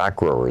that the stock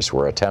growers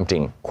were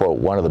attempting, quote,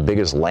 one of the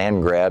biggest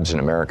land grabs in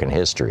American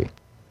history.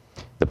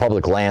 The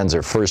public lands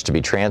are first to be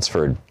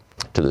transferred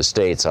to the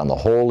states on the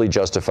wholly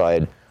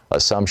justified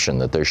assumption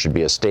that there should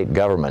be a state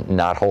government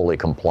not wholly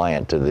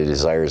compliant to the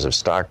desires of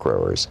stock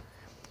growers.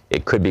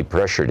 It could be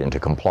pressured into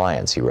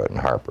compliance, he wrote in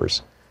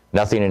Harper's.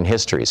 Nothing in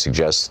history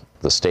suggests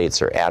the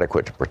states are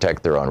adequate to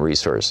protect their own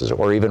resources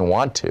or even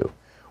want to,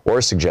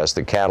 or suggests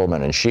that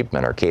cattlemen and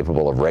sheepmen are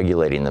capable of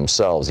regulating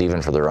themselves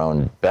even for their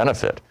own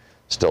benefit,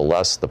 still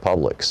less the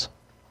public's,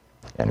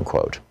 end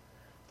quote.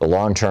 The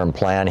long-term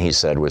plan, he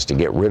said, was to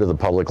get rid of the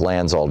public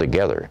lands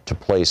altogether, to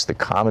place the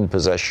common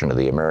possession of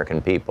the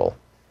American people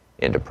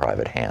into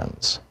private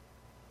hands.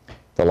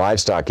 The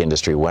livestock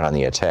industry went on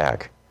the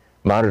attack,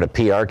 mounted a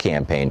PR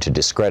campaign to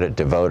discredit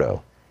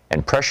Devoto,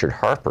 and pressured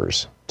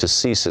Harper's to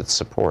cease its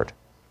support.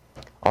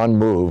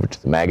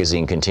 Unmoved, the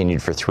magazine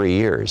continued for 3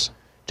 years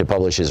to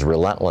publish his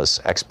relentless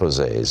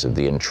exposés of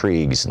the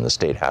intrigues in the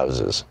state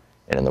houses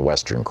and in the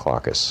Western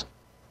Caucasus.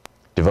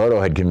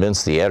 Devoto had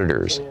convinced the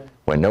editors,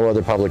 when no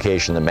other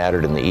publication that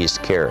mattered in the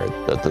East cared,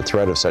 that the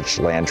threat of such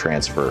land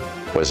transfer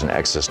was an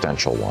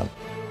existential one.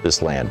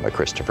 This Land by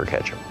Christopher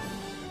Ketchum.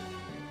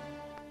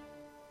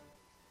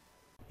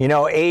 You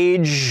know,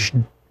 age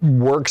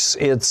works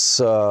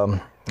its,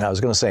 I was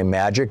going to say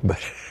magic, but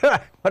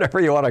whatever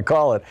you want to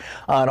call it,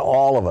 on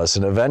all of us.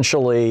 And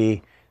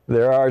eventually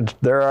there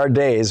are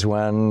days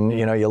when,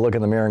 you know, you look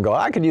in the mirror and go,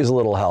 I could use a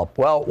little help.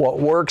 Well, what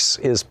works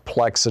is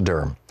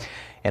Plexiderm.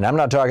 And I'm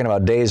not talking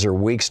about days or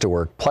weeks to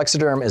work.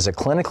 Plexiderm is a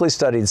clinically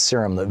studied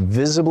serum that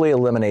visibly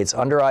eliminates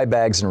under-eye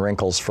bags and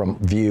wrinkles from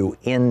view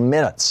in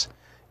minutes.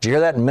 Did you hear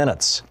that? In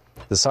minutes.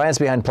 The science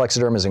behind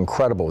Plexiderm is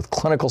incredible, with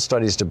clinical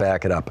studies to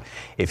back it up.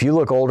 If you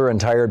look older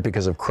and tired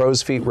because of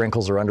crow's feet,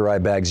 wrinkles, or under-eye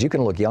bags, you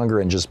can look younger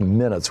in just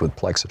minutes with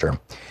Plexiderm.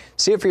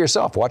 See it for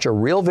yourself. Watch a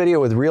real video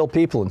with real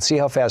people and see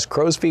how fast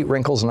crow's feet,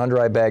 wrinkles, and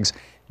under-eye bags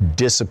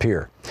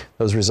disappear.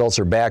 Those results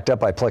are backed up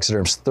by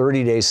Plexiderm's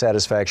 30-day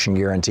satisfaction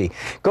guarantee.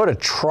 Go to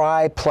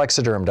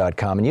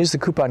tryplexiderm.com and use the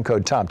coupon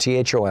code TOM,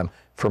 T-H-O-M,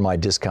 for my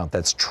discount.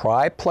 That's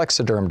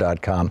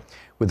tryplexiderm.com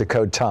with the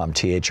code TOM,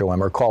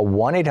 T-H-O-M, or call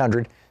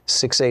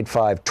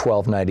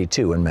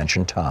 1-800-685-1292 and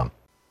mention Tom.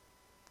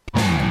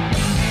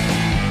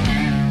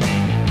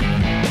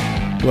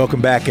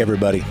 Welcome back,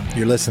 everybody.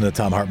 You're listening to the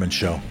Thom Hartmann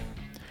Show.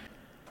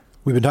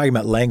 We've been talking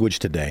about language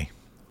today.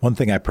 One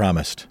thing I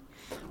promised.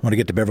 I want to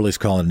get to Beverly's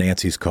call and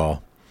Nancy's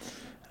call.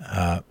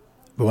 But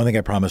one thing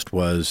I promised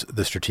was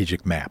the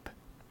strategic map.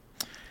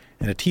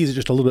 And to tease it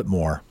just a little bit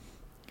more,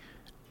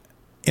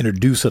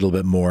 introduce it a little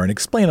bit more, and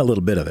explain a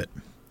little bit of it.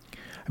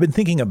 I've been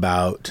thinking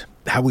about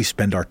how we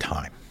spend our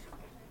time.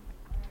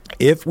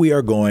 If we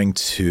are going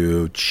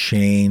to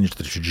change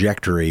the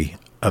trajectory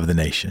of the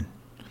nation,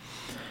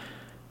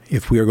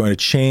 if we are going to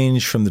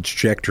change from the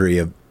trajectory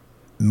of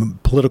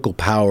political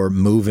power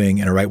moving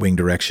in a right-wing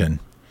direction,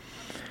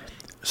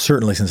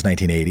 certainly since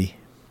 1980,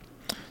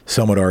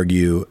 some would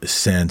argue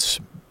since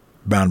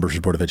Brown versus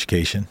Board of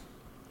Education,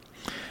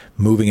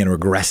 moving in a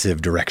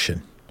regressive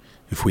direction,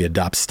 if we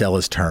adopt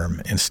Stella's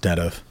term instead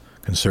of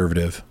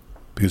conservative,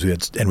 because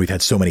we've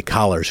had so many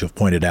callers who have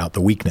pointed out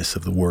the weakness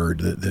of the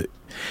word, the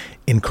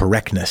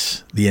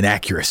incorrectness, the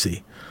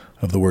inaccuracy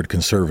of the word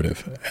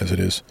conservative as it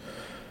is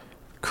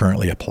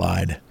currently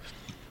applied,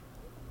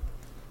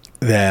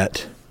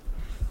 that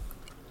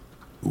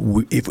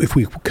if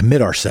we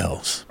commit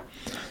ourselves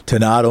to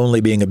not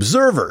only being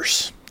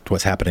observers to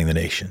what's happening in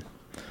the nation,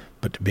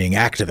 but to being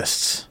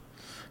activists,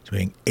 to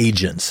being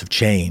agents of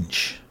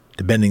change,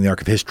 to bending the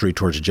arc of history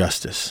towards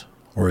justice,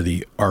 or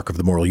the arc of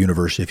the moral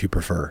universe, if you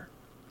prefer.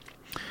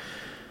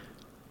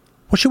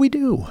 What should we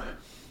do?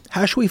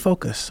 How should we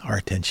focus our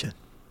attention?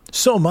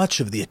 So much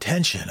of the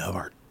attention of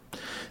our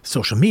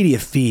social media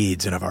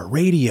feeds and of our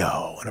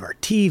radio and of our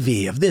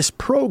TV, of this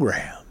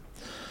program,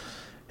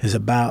 is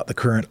about the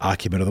current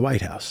occupant of the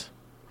White House.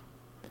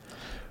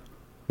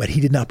 But he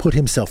did not put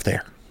himself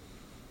there.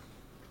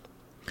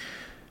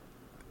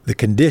 The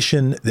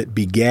condition that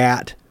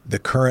begat the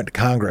current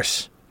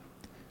Congress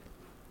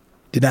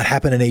did not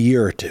happen in a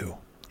year or two.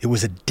 It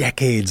was a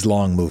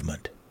decades-long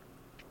movement.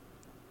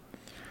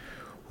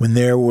 When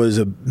there was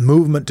a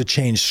movement to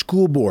change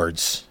school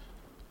boards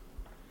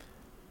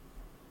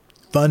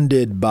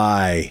funded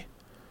by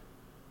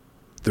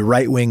the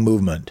right-wing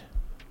movement,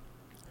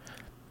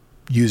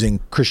 using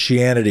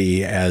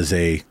Christianity as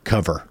a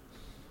cover,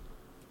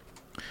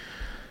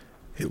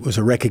 it was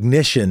a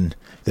recognition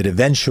that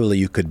eventually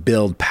you could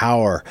build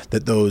power,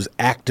 that those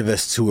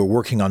activists who were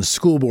working on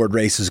school board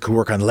races could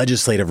work on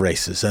legislative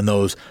races, and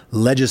those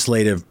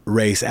legislative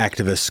race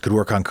activists could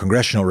work on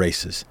congressional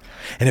races.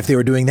 And if they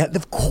were doing that,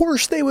 of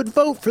course they would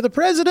vote for the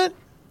president.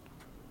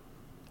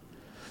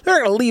 They're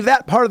not going to leave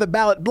that part of the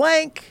ballot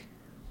blank.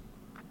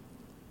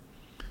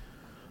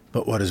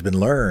 But what has been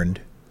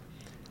learned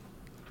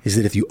is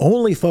that if you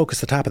only focus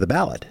the top of the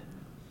ballot,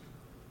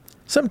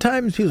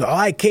 sometimes people say,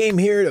 I came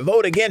here to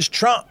vote against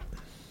Trump.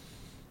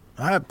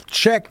 I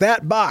check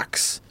that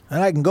box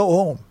and I can go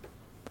home.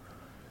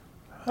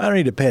 I don't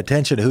need to pay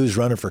attention to who's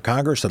running for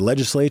Congress or the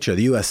legislature or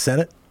the U.S.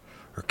 Senate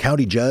or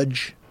county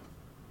judge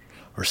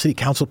or city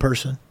council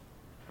person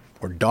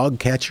or dog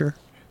catcher,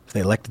 if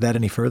they elected that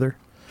any further.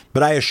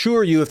 But I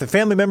assure you, if the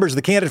family members of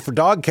the candidate for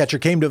dog catcher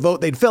came to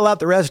vote, they'd fill out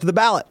the rest of the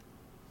ballot.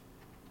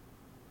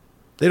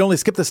 They'd only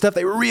skip the stuff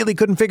they really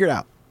couldn't figure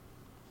out.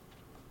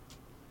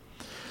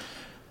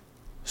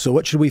 So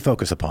what should we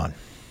focus upon?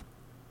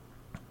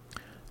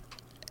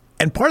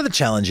 And part of the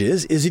challenge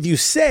is if you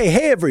say,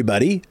 hey,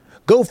 everybody,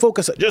 go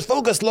focus, just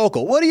focus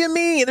local. What do you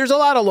mean? There's a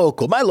lot of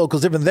local. My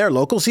local's different than their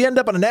local. So you end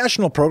up on a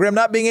national program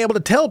not being able to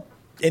tell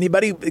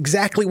anybody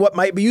exactly what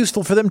might be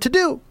useful for them to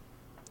do.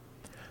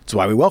 That's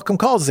why we welcome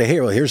calls and say,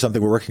 hey, well, here's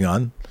something we're working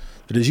on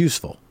that is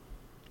useful.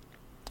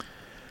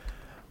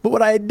 But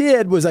what I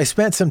did was I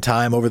spent some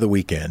time over the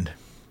weekend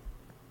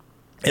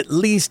at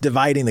least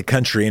dividing the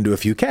country into a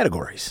few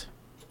categories.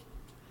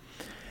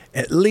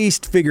 At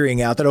least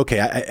figuring out that, okay,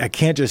 I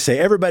can't just say,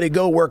 everybody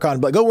go work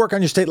on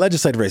your state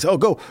legislative race. Oh,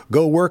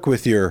 go work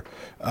with your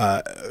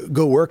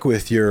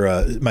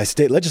my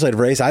state legislative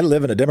race. I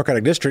live in a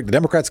Democratic district. The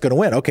Democrat's going to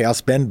win. Okay, I'll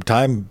spend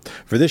time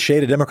for this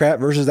shade of Democrat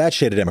versus that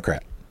shade of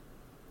Democrat.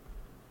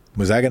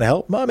 Was that going to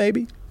help? Well,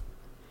 maybe.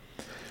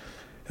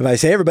 If I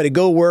say, everybody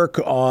go work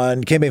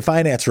on campaign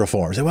finance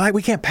reforms, well,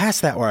 we can't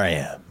pass that where I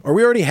am. Or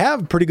we already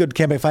have a pretty good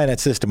campaign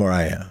finance system where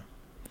I am.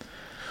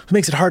 It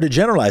makes it hard to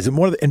generalize.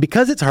 And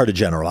because it's hard to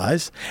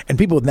generalize, and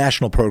people with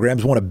national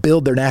programs want to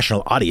build their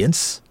national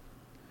audience,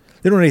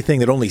 they don't want anything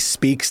that only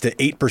speaks to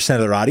 8%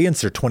 of their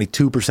audience or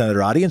 22% of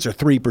their audience or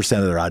 3%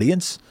 of their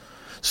audience.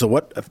 So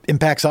what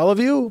impacts all of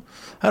you?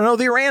 I don't know,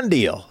 the Iran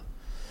deal.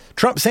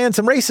 Trump saying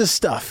some racist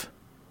stuff.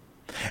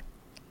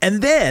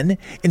 And then,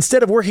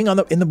 instead of working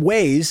in the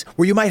ways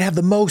where you might have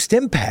the most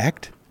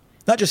impact,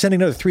 not just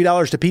sending another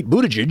 $3 to Pete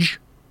Buttigieg,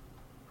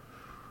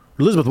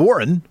 Elizabeth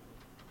Warren,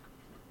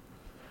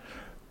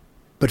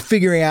 but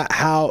figuring out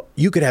how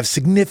you could have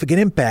significant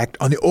impact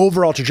on the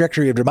overall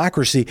trajectory of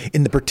democracy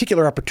in the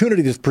particular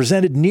opportunity that's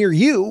presented near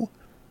you.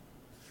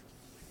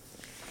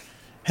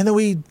 And then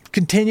we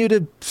continue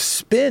to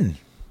spin.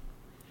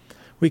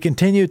 We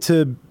continue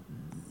to,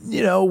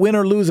 win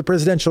or lose a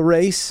presidential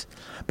race.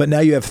 But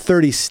now you have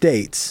 30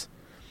 states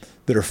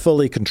that are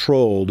fully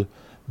controlled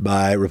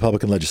by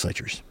Republican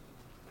legislatures.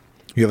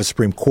 You have a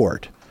Supreme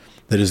Court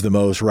that is the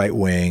most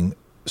right-wing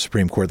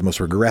Supreme Court, the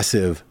most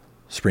regressive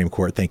Supreme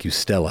Court, thank you,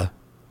 Stella,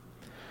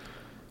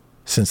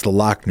 since the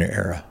Lochner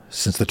era,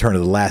 since the turn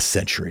of the last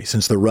century,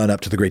 since the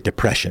run-up to the Great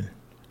Depression.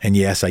 And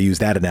yes, I use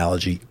that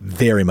analogy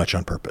very much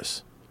on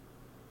purpose,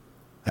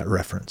 that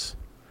reference.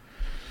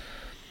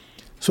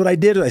 So what I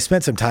did is I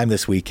spent some time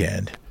this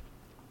weekend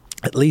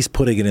at least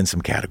putting it in some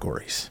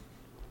categories.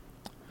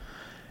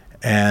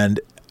 And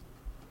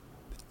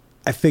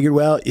I figured,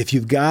 well, if you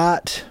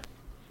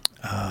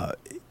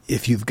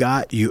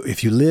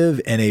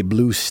live in a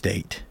blue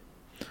state,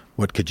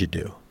 what could you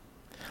do?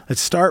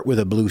 Let's start with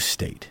a blue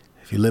state.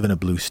 If you live in a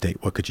blue state,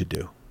 what could you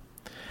do?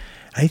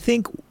 I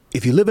think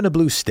if you live in a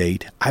blue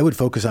state, I would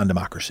focus on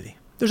democracy.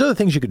 There's other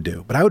things you could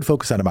do, but I would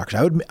focus on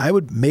democracy. I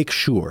would make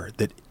sure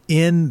that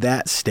in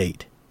that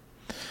state,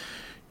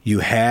 you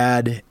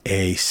had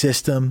a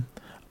system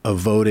of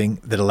voting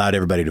that allowed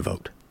everybody to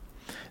vote,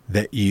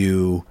 that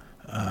you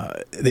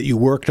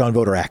worked on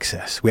voter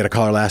access. We had a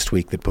caller last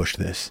week that pushed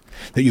this,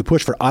 that you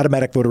pushed for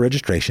automatic voter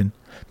registration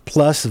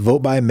plus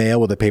vote by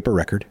mail with a paper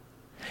record.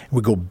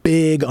 We go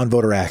big on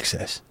voter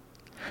access.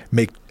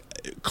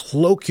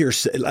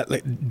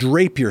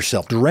 Drape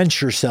yourself,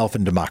 drench yourself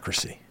in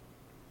democracy.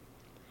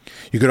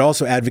 You could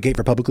also advocate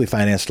for publicly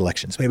financed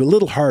elections, maybe a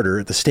little harder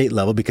at the state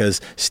level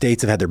because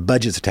states have had their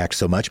budgets attacked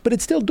so much, but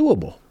it's still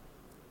doable.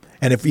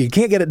 And if you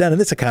can't get it done in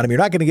this economy,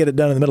 you're not going to get it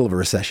done in the middle of a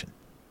recession.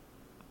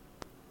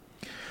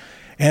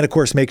 And, of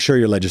course, make sure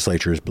your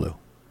legislature is blue.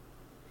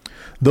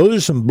 Those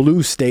are some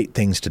blue state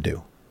things to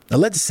do. Now,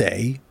 let's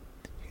say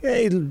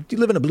you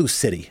live in a blue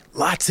city.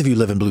 Lots of you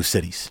live in blue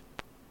cities.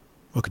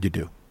 What could you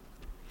do?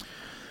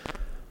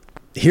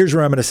 Here's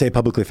where I'm going to say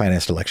publicly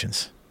financed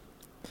elections.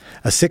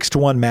 A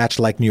 6-to-1 match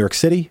like New York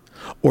City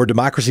or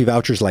democracy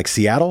vouchers like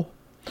Seattle.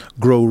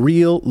 Grow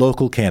real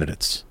local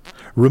candidates.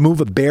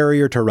 Remove a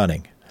barrier to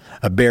running.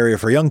 A barrier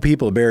for young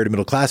people, a barrier to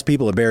middle-class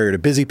people, a barrier to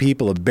busy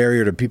people, a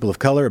barrier to people of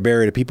color, a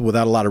barrier to people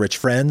without a lot of rich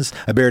friends,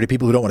 a barrier to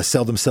people who don't want to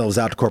sell themselves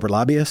out to corporate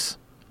lobbyists.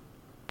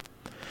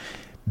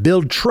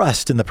 Build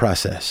trust in the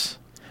process.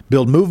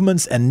 Build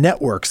movements and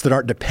networks that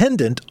aren't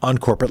dependent on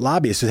corporate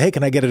lobbyists. So, hey,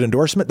 can I get an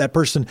endorsement? That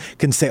person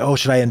can say, oh,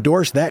 should I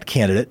endorse that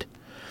candidate?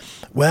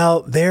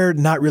 Well, they're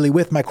not really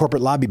with my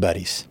corporate lobby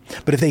buddies.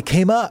 But if they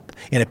came up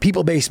in a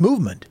people-based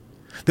movement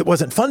that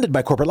wasn't funded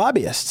by corporate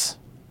lobbyists,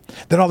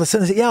 then all of a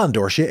sudden they say, yeah, I'll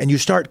endorse you. And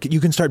you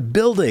can start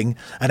building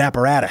an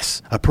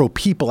apparatus, a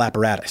pro-people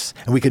apparatus.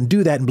 And we can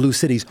do that in blue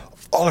cities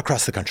all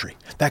across the country.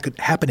 That could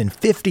happen in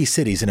 50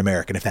 cities in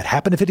America. And if that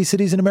happened in 50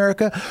 cities in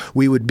America,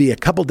 we would be a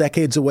couple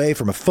decades away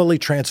from a fully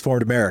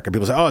transformed America.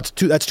 People say, oh,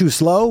 that's too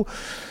slow.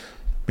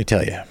 Let me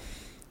tell you,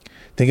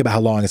 think about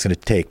how long it's going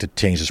to take to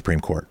change the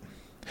Supreme Court.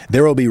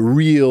 There will be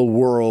real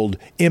world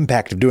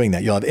impact of doing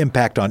that. You'll have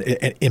impact on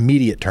an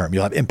immediate term.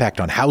 You'll have impact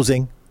on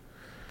housing.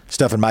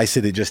 Stuff in my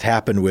city that just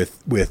happened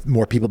with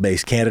more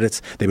people-based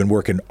candidates. They've been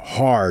working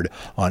hard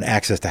on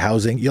access to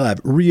housing. You'll have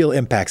real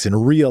impacts in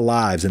real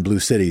lives in blue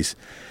cities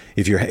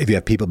if you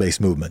have people-based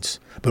movements.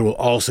 But it will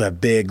also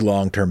have big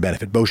long-term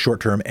benefit, both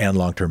short-term and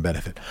long-term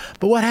benefit.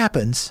 But what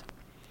happens?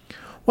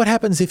 What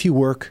happens if you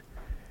work,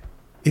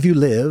 if you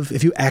live,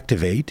 if you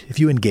activate, if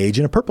you engage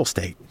in a purple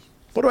state?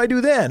 What do I do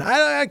then?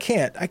 I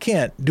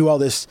can't do all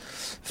this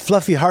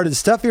fluffy-hearted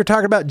stuff you're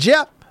talking about.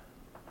 Jep,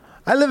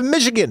 I live in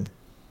Michigan.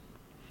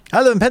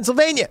 I live in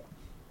Pennsylvania.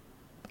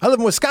 I live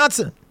in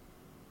Wisconsin.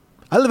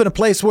 I live in a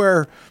place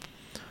where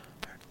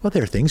Well,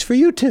 there are things for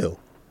you too.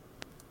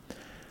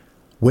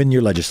 Win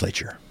your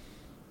legislature.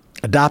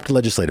 Adopt a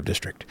legislative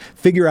district.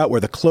 Figure out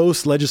where the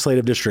close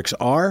legislative districts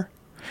are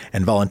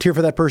and volunteer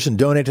for that person,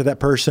 donate to that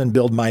person,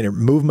 build minor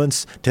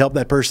movements to help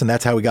that person.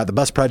 That's how we got the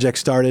bus project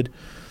started.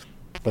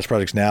 Bus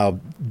project's now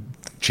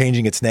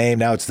changing its name.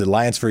 Now it's the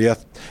Alliance for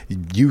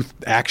Youth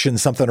Action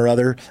something or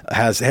other,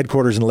 has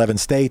headquarters in 11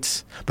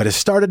 states, but has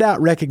started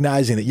out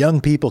recognizing that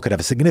young people could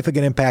have a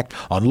significant impact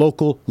on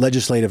local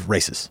legislative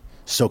races.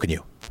 So can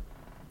you.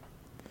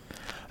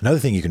 Another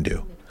thing you can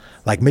do,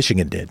 like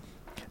Michigan did,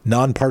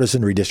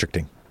 nonpartisan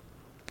redistricting.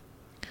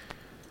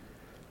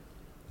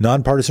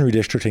 Nonpartisan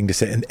redistricting to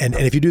say, and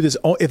if you do this,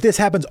 if this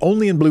happens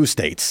only in blue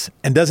states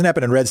and doesn't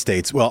happen in red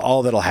states, well,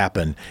 all that'll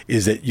happen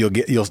is that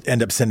you'll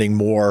end up sending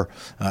more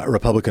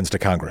Republicans to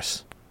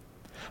Congress.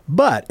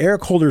 But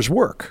Eric Holder's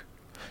work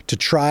to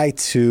try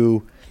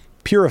to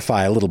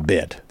purify a little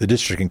bit the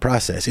districting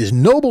process is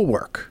noble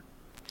work.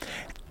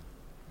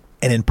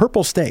 And in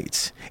purple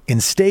states,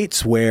 in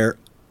states where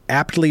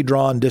aptly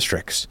drawn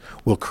districts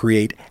will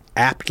create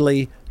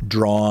aptly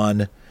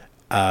drawn,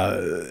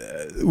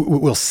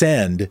 will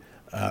send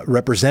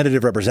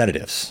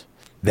representatives.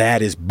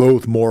 That is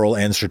both moral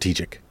and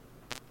strategic.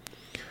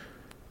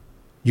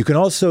 You can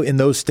also, in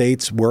those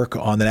states, work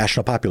on the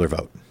national popular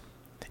vote.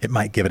 It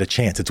might give it a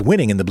chance. It's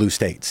winning in the blue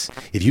states.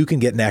 If you can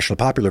get national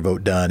popular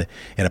vote done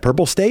in a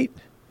purple state,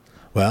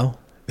 well,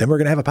 then we're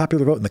going to have a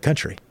popular vote in the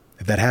country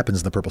if that happens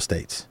in the purple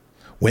states.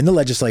 Win the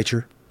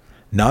legislature,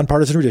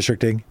 nonpartisan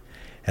redistricting,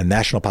 and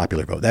national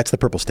popular vote. That's the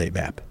purple state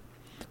map.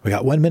 We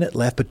got 1 minute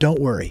left, but don't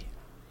worry.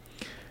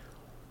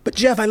 But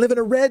Jeff, I live in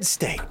a red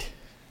state.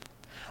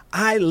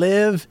 I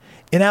live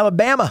in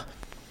Alabama.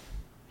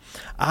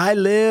 I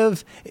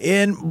live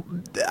in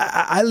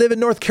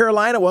North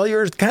Carolina. Well,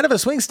 you're kind of a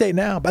swing state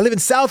now. But I live in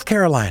South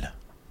Carolina.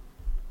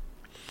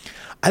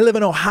 I live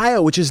in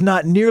Ohio, which is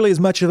not nearly as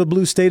much of a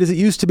blue state as it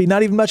used to be,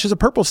 not even much as a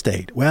purple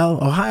state.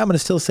 Well, Ohio, I'm going to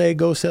still say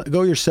go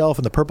yourself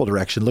in the purple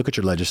direction. Look at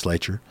your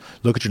legislature.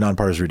 Look at your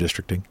nonpartisan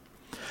redistricting.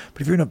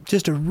 But if you're in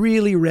just a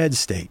really red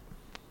state,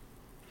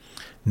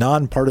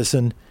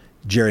 nonpartisan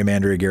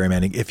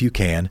gerrymandering if you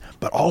can,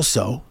 but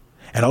also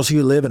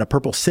you live in a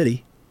purple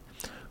city,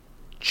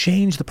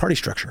 change the party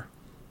structure.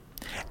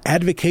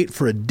 Advocate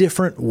for a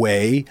different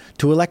way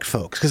to elect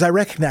folks. Because I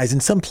recognize in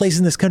some places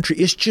in this country,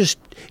 it's just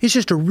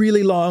a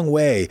really long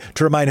way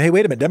to remind, hey,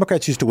 wait a minute,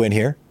 Democrats used to win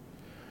here.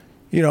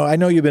 You know, I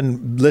know you've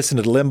been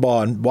listening to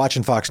Limbaugh and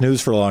watching Fox News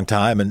for a long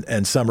time,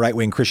 and some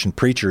right-wing Christian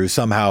preacher who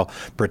somehow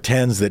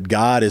pretends that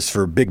God is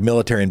for big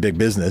military and big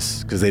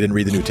business because they didn't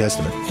read the New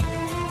Testament.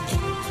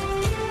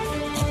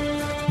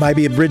 Might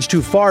be a bridge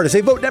too far to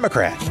say vote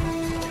Democrat,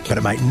 but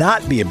it might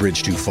not be a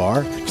bridge too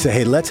far to say,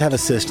 hey, let's have a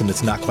system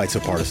that's not quite so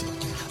partisan.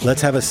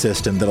 Let's have a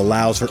system that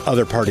allows for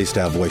other parties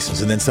to have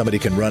voices, and then somebody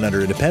can run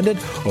under Independent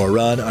or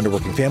run under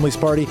Working Families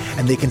Party,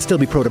 and they can still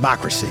be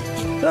pro-democracy.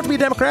 They don't have to be a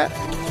Democrat,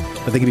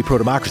 but they can be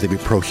pro-democracy, they can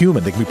be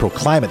pro-human, they can be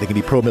pro-climate, they can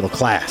be pro-middle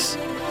class.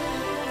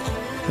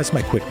 That's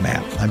my quick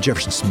map. I'm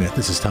Jefferson Smith.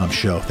 This is Tom's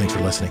show. Thanks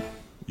for listening.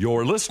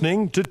 You're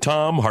listening to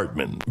Thom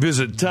Hartmann.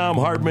 Visit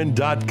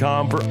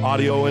ThomHartmann.com for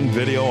audio and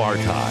video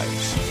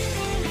archives.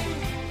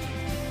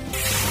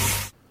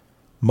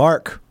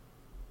 Mark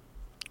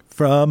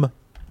from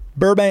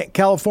Burbank,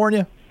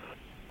 California.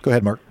 Go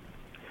ahead, Mark.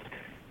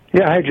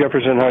 Yeah, hi,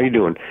 Jefferson. How you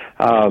doing?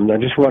 I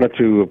just wanted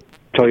to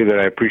tell you that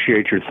I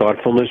appreciate your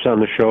thoughtfulness on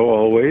the show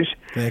always.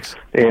 Thanks.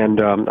 And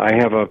I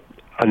have a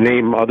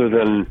name other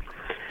than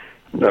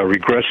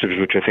Regressives,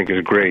 which I think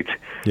is great.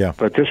 Yeah.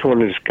 But this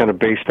one is kind of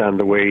based on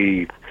the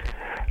way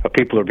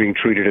people are being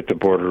treated at the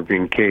border,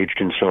 being caged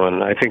and so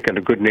on. I think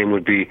a good name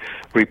would be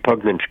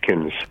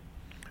Repugnant-can.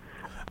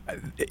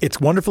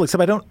 It's wonderful,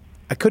 except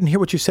I couldn't hear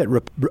what you said.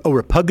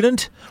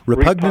 Repugnant?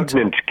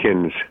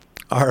 Repugnant-can.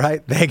 All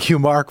right. Thank you,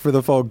 Mark, for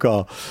the phone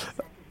call.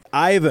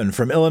 Ivan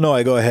from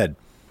Illinois, go ahead.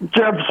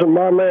 Jefferson,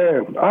 my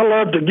man, I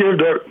love to give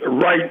the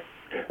right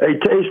a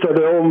taste of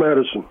their own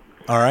medicine.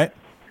 All right.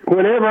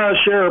 Whenever I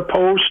share a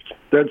post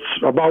that's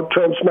about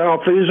Trump's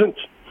malfeasance,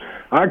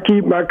 I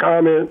keep my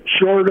comment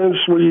short and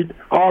sweet,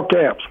 all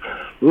caps.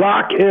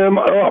 Lock him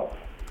up.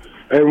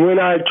 And when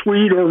I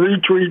tweet or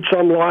retweet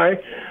some lie,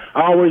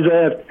 I always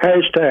add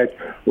hashtag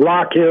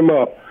lock him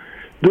up.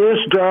 This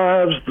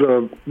drives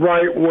the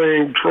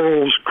right-wing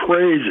trolls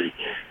crazy,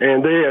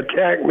 and they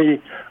attack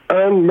me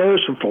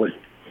unmercifully,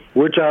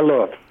 which I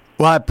love.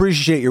 Well, I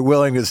appreciate your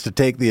willingness to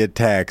take the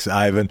attacks,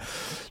 Ivan.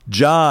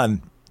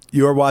 John,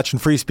 you're watching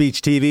Free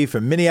Speech TV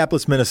from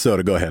Minneapolis,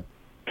 Minnesota. Go ahead.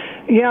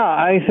 Yeah,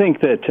 I think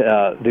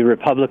that the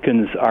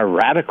Republicans are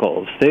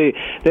radicals.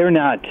 They're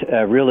not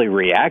really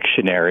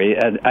reactionary.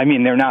 I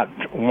mean, they're not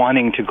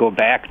wanting to go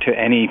back to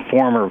any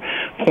former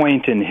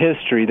point in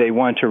history. They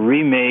want to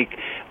remake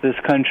this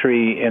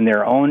country in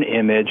their own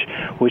image,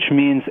 which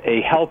means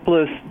a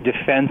helpless,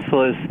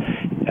 defenseless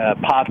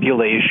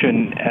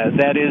population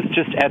that is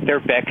just at their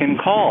beck and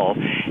call.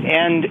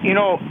 And, you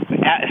know,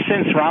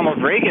 since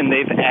Ronald Reagan,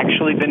 they've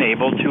actually been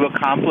able to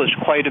accomplish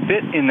quite a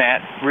bit in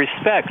that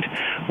respect.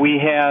 We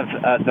have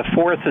the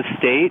Fourth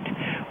Estate,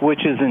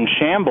 which is in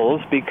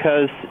shambles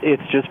because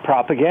it's just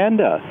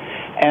propaganda.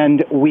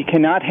 And we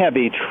cannot have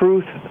a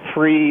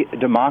truth-free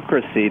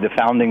democracy. The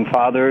Founding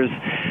Fathers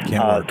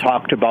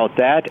talked about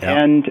that. Yep.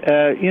 And,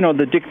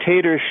 the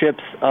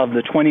dictatorships of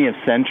the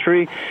 20th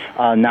century,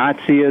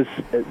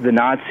 the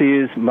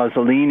Nazis,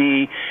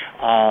 Mussolini,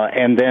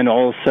 and then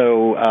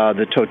also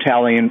the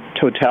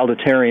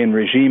totalitarian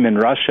regime in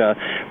Russia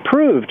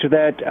proved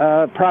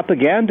that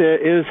propaganda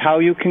is how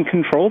you can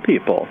control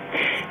people.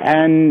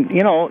 And,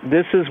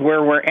 this is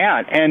where we're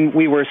at. And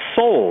we were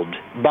sold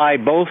by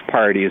both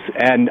parties.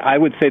 And I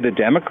would say the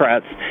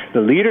Democrats,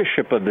 the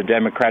leadership of the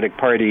Democratic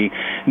Party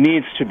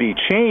needs to be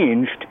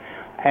changed.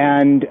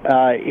 And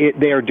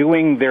they are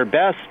doing their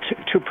best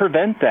to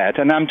prevent that.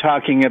 And I'm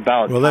talking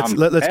about. Well, let's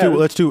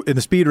do in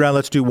the speed round.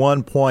 Let's do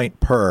 1 point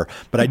per.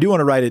 But I do want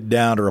to write it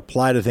down to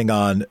reply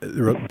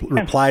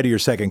to your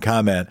second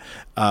comment.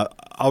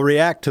 I'll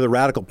react to the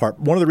radical part.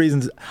 One of the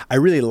reasons I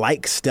really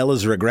like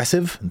Stella's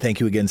regressive, and thank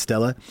you again,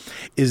 Stella,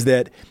 is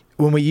that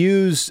when we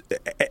use,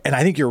 and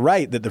I think you're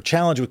right, that the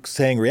challenge with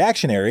saying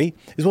reactionary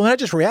is, well, they're not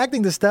just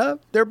reacting to stuff,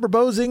 they're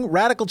proposing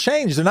radical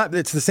change. They're not.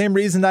 It's the same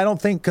reason I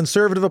don't think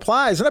conservative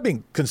applies. They're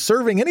not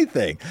conserving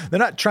anything. They're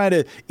not trying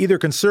to either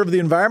conserve the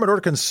environment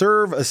or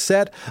conserve a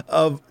set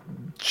of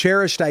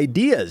cherished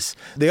ideas.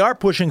 They are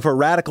pushing for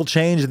radical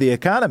change of the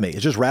economy.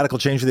 It's just radical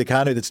change of the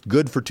economy that's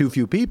good for too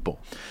few people.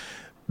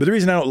 But the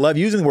reason I don't love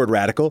using the word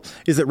radical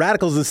is that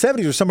radicals in the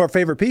 70s were some of our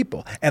favorite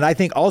people. And I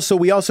think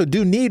we also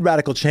do need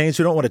radical change.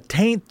 So we don't want to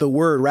taint the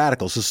word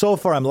radical. So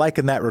far, I'm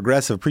liking that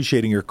regressive,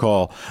 appreciating your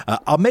call.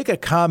 I'll make a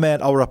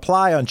comment. I'll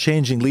reply on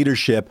changing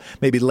leadership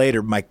maybe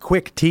later. My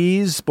quick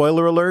tease,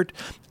 spoiler alert,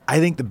 I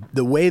think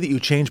the way that you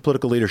change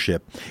political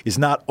leadership is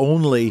not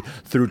only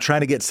through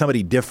trying to get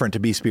somebody different to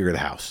be Speaker of the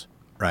House.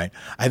 Right.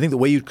 I think the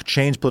way you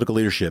change political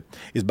leadership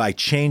is by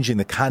changing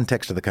the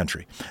context of the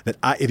country. That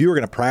if you were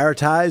going to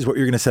prioritize what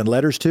you're going to send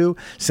letters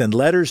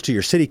to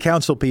your city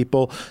council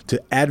people to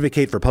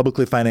advocate for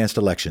publicly financed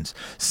elections.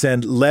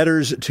 Send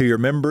letters to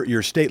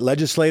your state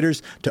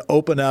legislators to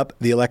open up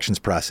the elections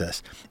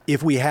process.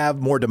 If we have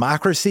more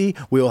democracy,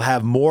 we will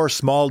have more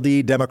small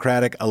d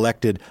Democratic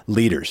elected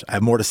leaders. I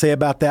have more to say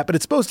about that, but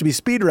it's supposed to be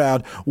speed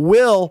round.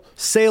 Will,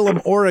 Salem,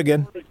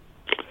 Oregon.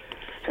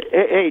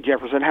 Hey,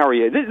 Jefferson, how are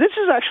you? This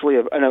is actually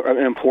an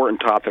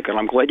important topic, and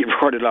I'm glad you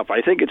brought it up.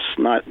 I think it's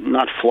not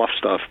fluff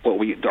stuff.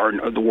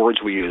 The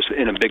words we use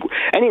in a big.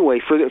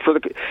 Anyway,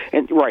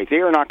 right, they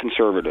are not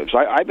conservatives.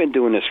 I've been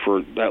doing this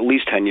for at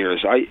least 10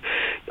 years.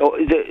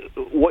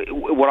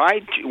 What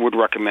I would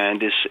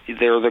recommend is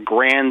they're the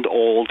grand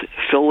old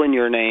fill in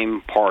your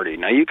name party.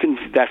 Now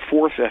that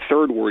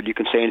third word, you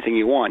can say anything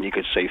you want. You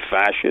could say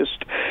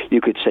fascist.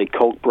 You could say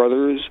Koch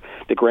brothers,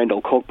 the grand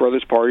old Koch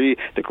brothers party,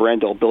 the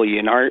grand old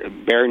billionaires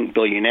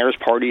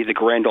party, the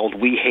grand old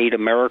We Hate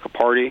America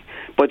party,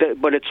 but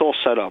it's all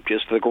set up.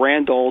 Just the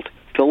grand old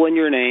fill in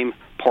your name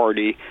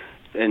party,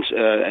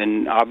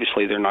 and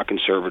obviously they're not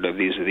conservative.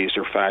 These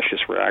are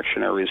fascist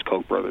reactionaries,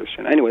 Koch brothers.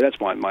 And anyway, that's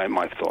my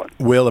thought.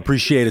 Will,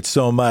 appreciate it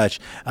so much.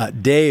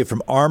 Dave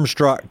from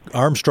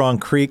Armstrong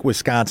Creek,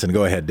 Wisconsin.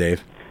 Go ahead,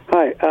 Dave.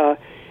 Hi.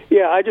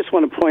 I just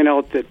want to point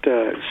out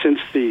that since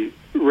the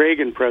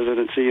Reagan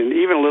presidency, and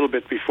even a little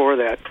bit before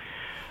that,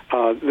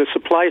 the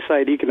supply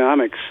side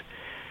economics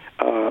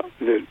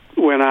that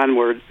went on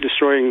were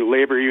destroying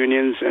labor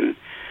unions and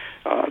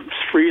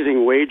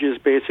freezing wages,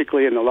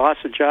 basically, and the loss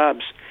of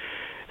jobs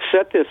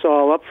set this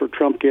all up for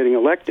Trump getting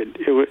elected.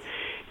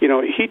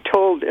 He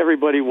told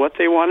everybody what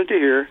they wanted to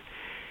hear,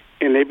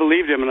 and they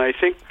believed him. And I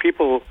think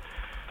people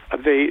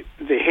they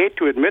hate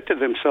to admit to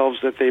themselves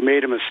that they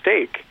made a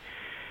mistake.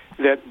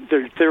 That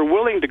they're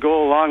willing to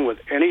go along with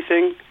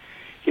anything,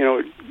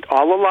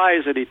 all the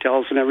lies that he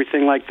tells and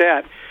everything like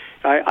that.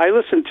 I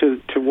listen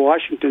to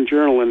Washington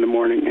Journal in the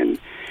morning,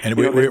 and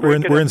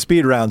we're in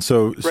speed round,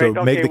 so right,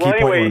 make the key point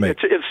you want to make.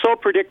 It's so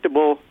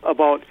predictable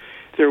about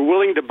they're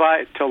willing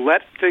to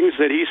let things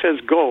that he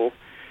says go,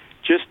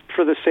 just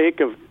for the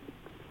sake of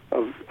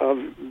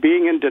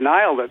being in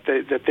denial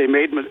that they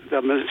made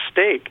a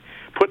mistake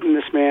putting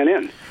this man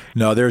in.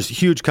 No, there's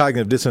huge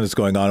cognitive dissonance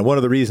going on. And one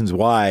of the reasons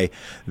why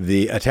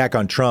the attack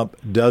on Trump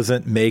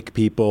doesn't make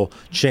people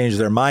change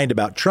their mind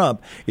about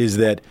Trump is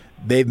that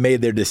they've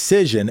made their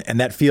decision, and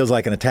that feels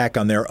like an attack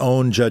on their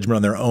own judgment,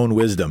 on their own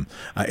wisdom.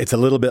 It's a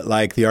little bit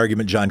like the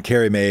argument John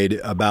Kerry made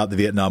about the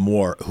Vietnam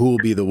War. Who will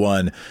be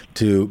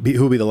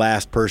the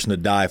last person to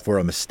die for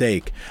a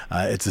mistake?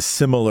 It's a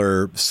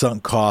similar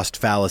sunk cost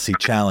fallacy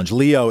challenge.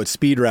 Leo at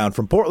Speed Round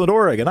from Portland,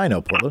 Oregon. I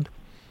know Portland.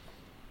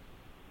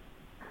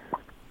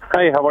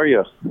 Hi, how are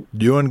you?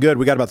 Doing good.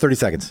 We got about 30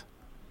 seconds.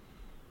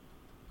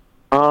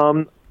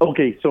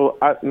 Okay, so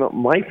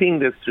my thing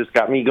that's just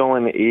got me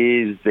going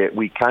is that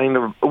we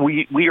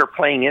are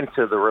playing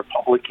into the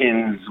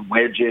Republicans'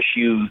 wedge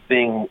issue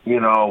thing,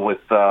 with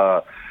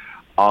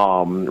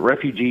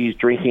refugees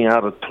drinking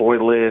out of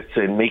toilets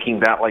and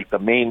making that like the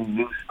main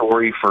news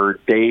story for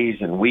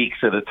days and weeks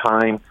at a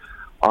time.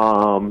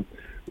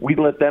 We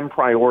let them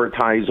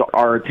prioritize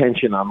our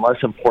attention on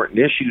less important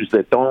issues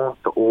that don't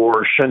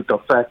or shouldn't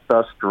affect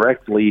us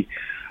directly.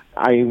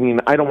 I mean,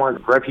 I don't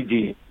want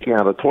refugees getting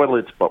out of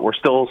toilets, but we're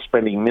still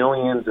spending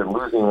millions and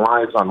losing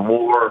lives on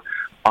war.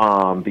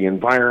 The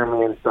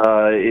environment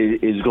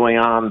is going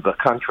on. The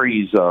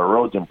country's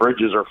roads and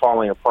bridges are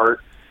falling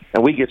apart.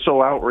 And we get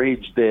so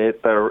outraged that,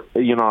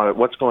 at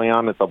what's going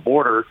on at the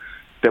border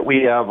that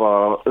we have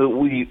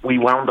we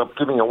wound up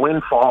giving a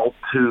windfall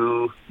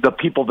to the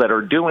people that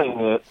are doing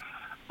it,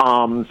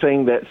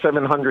 saying that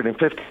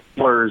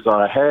 $750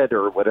 a head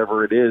or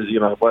whatever it is,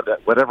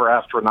 whatever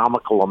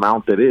astronomical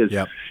amount it is,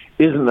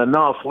 isn't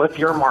enough. Let's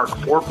earmark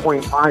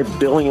 $4.5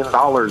 billion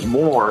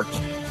more.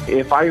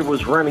 If I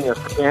was running a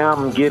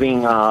scam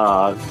getting,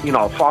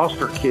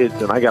 foster kids,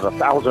 and I got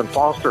 1,000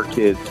 foster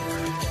kids,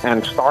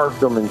 and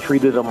starved them and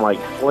treated them like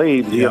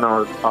slaves,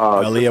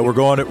 Leah, we're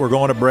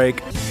going to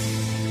break.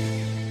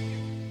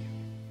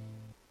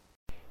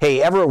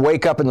 Hey, ever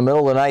wake up in the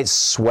middle of the night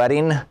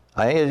sweating?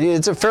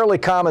 It's a fairly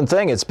common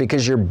thing. It's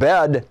because your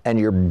bed and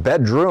your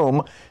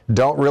bedroom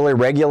don't really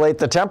regulate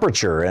the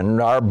temperature,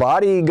 and our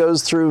body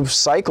goes through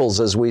cycles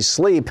as we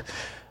sleep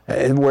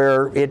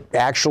where it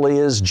actually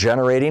is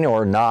generating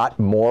or not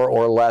more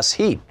or less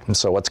heat. And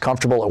so what's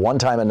comfortable at one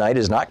time of night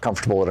is not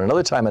comfortable at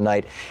another time of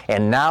night.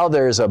 And now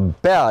there's a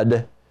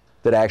bed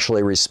that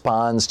actually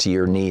responds to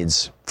your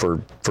needs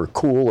for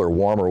cool or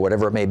warm or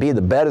whatever it may be.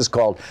 The bed is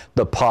called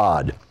the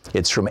Pod.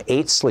 It's from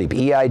 8 Sleep,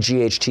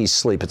 EIGHT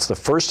Sleep. It's the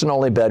first and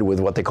only bed with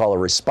what they call a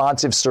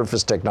responsive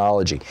surface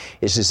technology.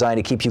 It's designed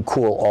to keep you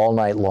cool all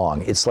night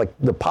long. It's like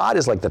the Pod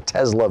is like the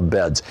Tesla of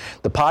beds.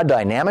 The Pod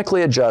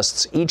dynamically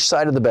adjusts each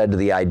side of the bed to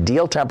the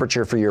ideal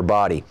temperature for your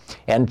body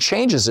and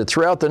changes it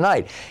throughout the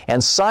night.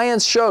 And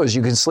science shows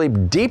you can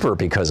sleep deeper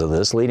because of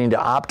this, leading to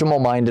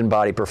optimal mind and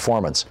body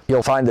performance.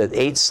 You'll find that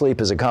 8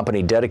 Sleep is a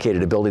company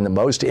dedicated to building the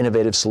most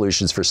innovative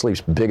solutions for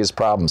sleep's biggest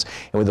problems.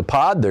 And with the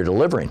Pod, they're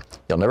delivering.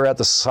 You'll never have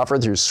to suffer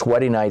through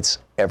sweaty nights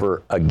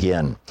ever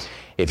again.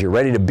 If you're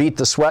ready to beat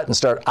the sweat and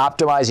start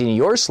optimizing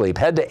your sleep,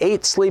 head to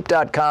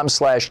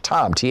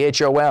 8sleep.com/Tom,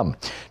 THOM.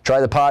 Try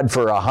the Pod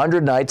for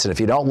 100 nights, and if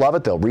you don't love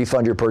it, they'll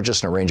refund your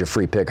purchase and arrange a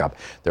free pickup.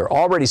 They're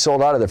already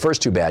sold out of their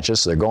first 2 batches,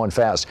 so they're going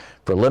fast.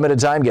 For a limited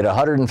time, get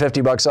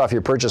 $150 off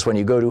your purchase when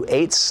you go to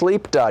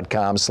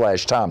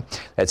 8sleep.com/Tom.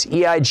 That's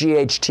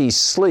EIGHT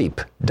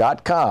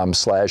sleep.com/Tom.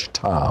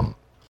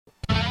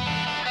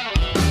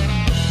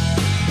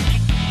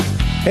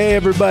 Hey,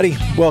 everybody.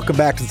 Welcome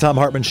back to the Thom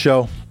Hartmann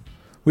Show.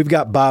 We've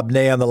got Bob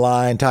Ney on the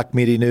line, Talk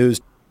Media News.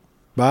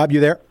 Bob,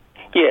 you there?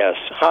 Yes.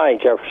 Hi,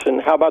 Jefferson.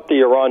 How about the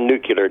Iran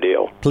nuclear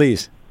deal?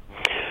 Please.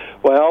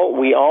 Well,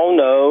 we all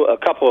know a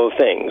couple of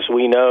things.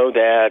 We know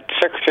that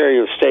Secretary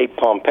of State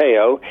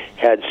Pompeo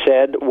had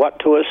said what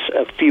to us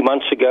a few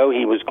months ago.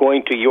 He was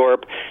going to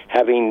Europe,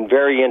 having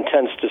very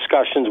intense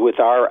discussions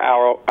with our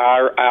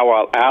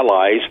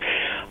allies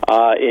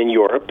in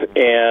Europe,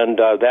 and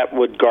that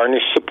would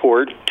garnish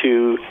support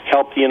to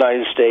help the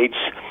United States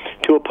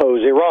to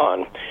oppose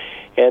Iran.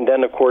 And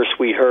then, of course,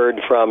 we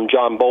heard from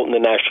John Bolton, the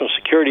National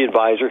Security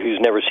Advisor, who's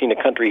never seen a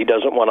country he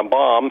doesn't want to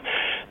bomb,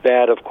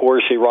 that, of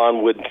course,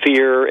 Iran would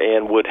fear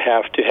and would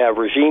have to have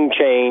regime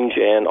change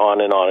and on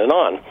and on and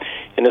on.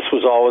 And this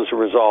was all as a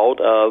result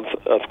of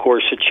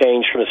course, a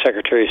change from the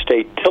Secretary of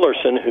State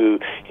Tillerson, who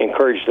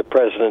encouraged the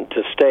president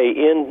to stay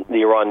in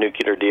the Iran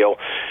nuclear deal.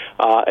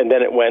 And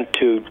then it went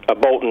to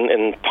Bolton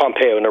and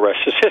Pompeo, and the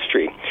rest is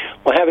history.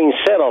 Well, having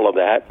said all of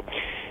that,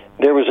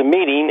 there was a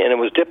meeting, and it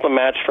was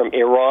diplomats from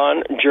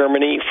Iran,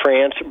 Germany,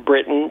 France,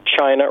 Britain,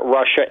 China,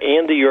 Russia,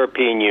 and the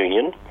European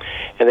Union,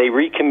 and they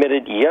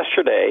recommitted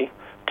yesterday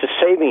to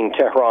saving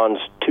Tehran's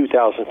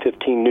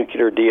 2015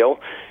 nuclear deal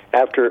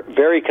after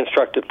very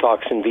constructive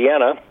talks in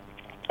Vienna.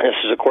 This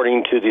is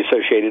according to the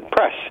Associated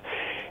Press.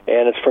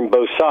 And it's from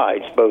both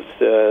sides, both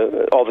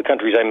all the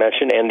countries I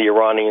mentioned and the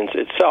Iranians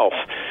itself.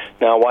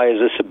 Now, why is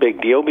this a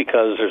big deal?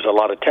 Because there's a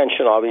lot of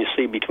tension,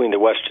 obviously, between the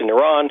West and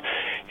Iran,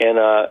 and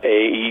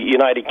a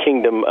United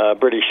Kingdom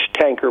British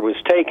tanker was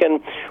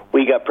taken.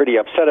 We got pretty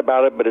upset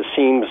about it, but it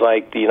seems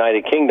like the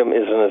United Kingdom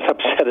isn't as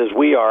upset as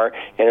we are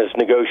and is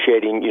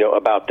negotiating,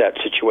 about that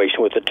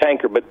situation with the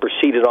tanker, but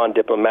proceeded on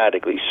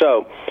diplomatically.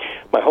 So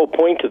my whole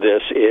point to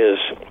this is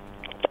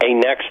a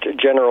next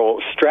general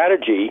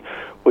strategy,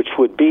 which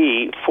would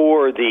be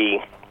for the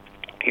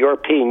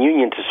European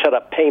Union to set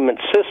up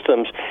payment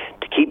systems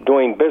to keep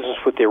doing business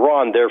with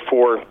Iran,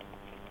 therefore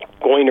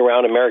going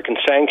around American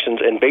sanctions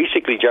and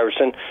basically,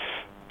 Jefferson,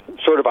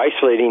 sort of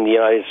isolating the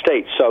United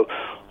States. So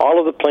all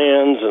of the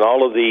plans and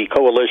all of the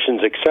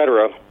coalitions, et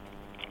cetera,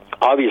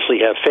 obviously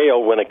have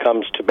failed when it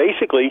comes to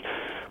basically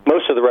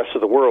most of the rest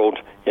of the world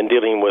in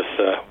dealing with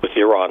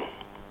Iran.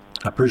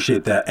 I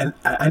appreciate that. And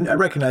I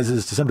recognize this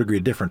is to some degree a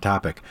different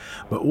topic,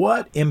 but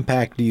what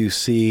impact do you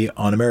see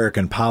on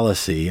American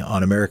policy,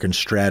 on American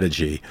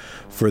strategy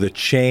for the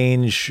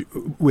change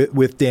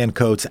with Dan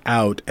Coats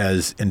out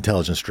as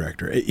intelligence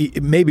director,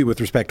 maybe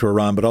with respect to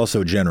Iran, but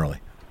also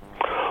generally?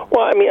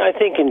 Well, I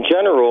think in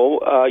general,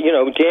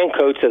 Dan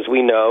Coats, as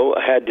we know,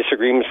 had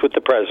disagreements with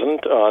the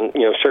president on,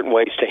 certain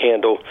ways to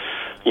handle,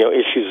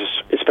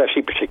 issues,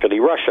 especially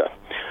particularly Russia.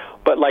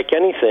 But like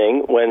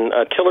anything, when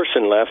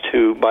Tillerson left,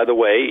 who, by the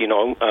way,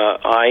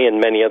 I and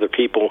many other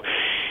people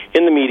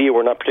in the media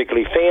were not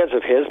particularly fans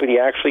of his, but he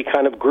actually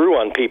kind of grew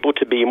on people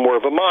to be more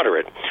of a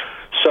moderate.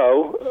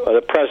 So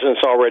the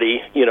president's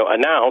already,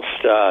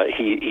 announced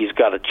he's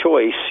got a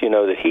choice,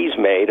 that he's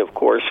made. Of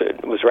course,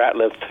 it was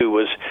Ratliff who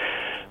was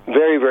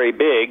very, very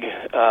big,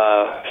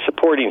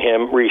 supporting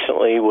him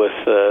recently with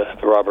the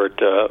Robert,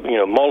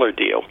 Mueller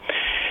deal.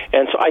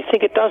 And so I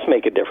think it does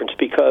make a difference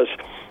because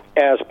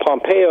as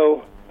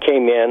Pompeo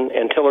came in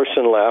and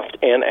Tillerson left,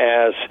 and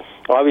as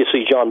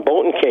obviously John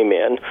Bolton came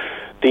in,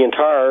 the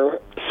entire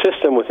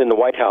system within the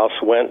White House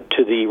went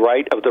to the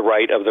right of the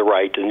right of the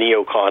right, the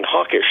neocon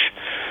hawkish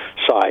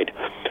side.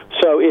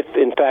 So if,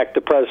 in fact,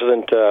 the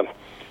president,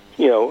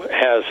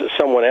 has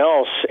someone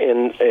else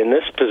in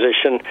this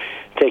position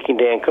taking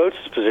Dan Coates'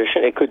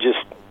 position, it could just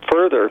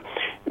further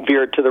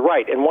veer to the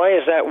right. And why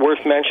is that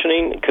worth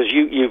mentioning? Because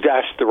you've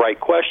asked the right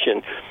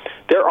question.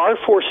 There are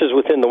forces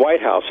within the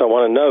White House, I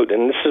want to note,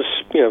 and this is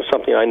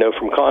something I know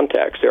from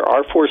context. There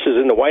are forces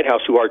in the White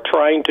House who are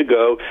trying to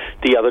go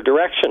the other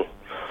direction.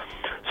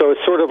 So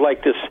it's sort of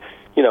like this,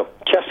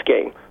 chess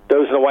game.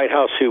 Those in the White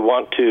House who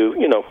want to,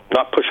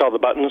 not push all the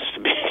buttons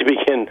to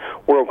begin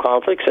world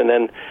conflicts, and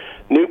then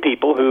new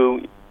people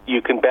who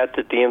you can bet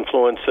that the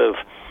influence of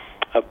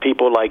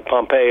people like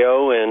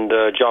Pompeo and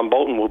John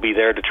Bolton will be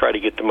there to try to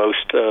get the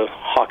most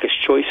hawkish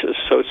choices.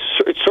 So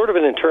it's sort of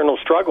an internal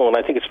struggle, and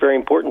I think it's very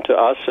important to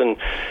us and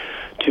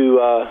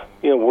to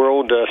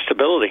world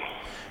stability.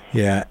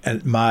 Yeah,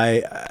 and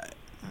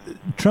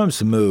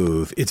Trump's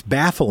move, it's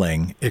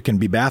baffling. It can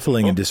be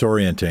baffling and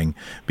disorienting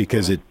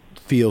because it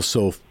feels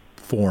so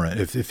foreign.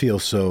 It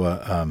feels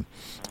so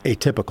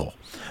atypical.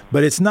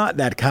 But it's not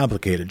that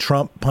complicated.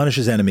 Trump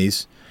punishes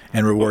enemies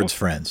and rewards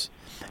friends.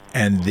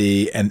 And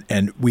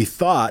we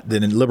thought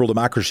that in liberal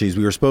democracies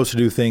we were supposed to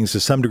do things to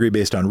some degree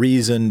based on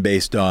reason,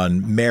 based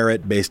on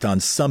merit, based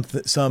on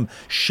some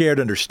shared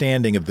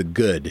understanding of the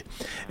good.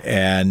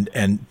 And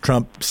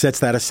Trump sets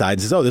that aside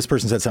and says, "Oh, this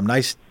person said something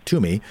nice to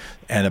me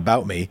and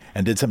about me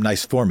and did something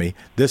nice for me.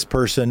 This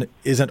person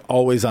isn't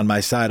always on my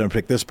side. I'm going to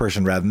pick this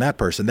person rather than that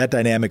person." That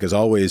dynamic is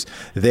always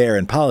there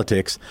in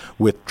politics.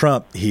 With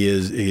Trump, he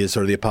is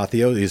sort of the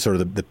apotheosis. He's sort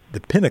of the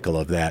pinnacle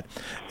of that.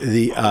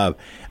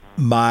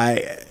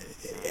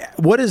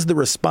 What is the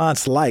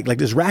response like? Like,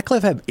 does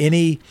Ratcliffe have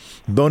any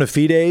bona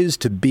fides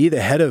to be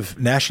the head of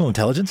national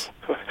intelligence?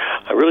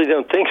 I really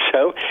don't think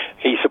so.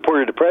 He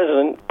supported the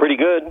president pretty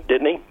good,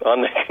 didn't he,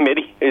 on the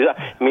committee?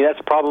 I mean,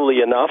 that's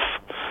probably enough.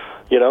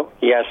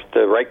 He asked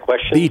the right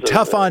questions. Be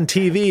tough on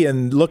TV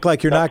and look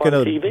like you're not going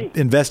to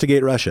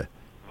investigate Russia.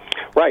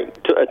 Right,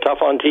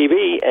 tough on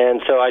TV,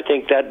 and so I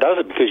think that does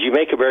it because you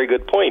make a very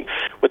good point.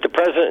 With the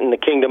president in the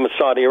Kingdom of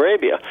Saudi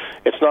Arabia,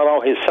 it's not all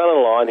his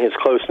son-in-law and his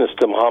closeness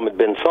to Mohammed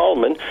bin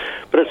Salman,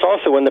 but it's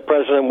also when the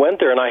president went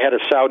there, and I had a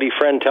Saudi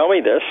friend tell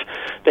me this,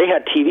 they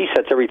had TV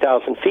sets every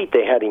 1,000 feet.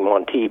 They had him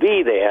on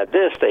TV, they had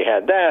this, they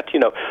had that,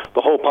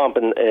 the whole pomp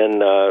and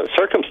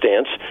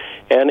circumstance,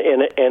 and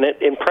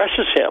it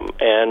impresses him,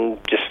 and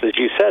just as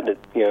you said,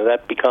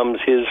 that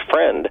becomes his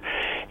friend.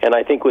 And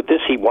I think with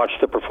this, he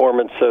watched the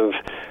performance of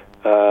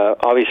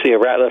obviously a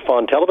Ratliff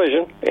on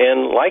television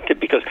and liked it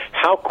because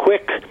how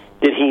quick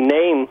did he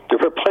name the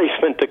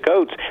replacement to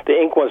Coates? The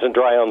ink wasn't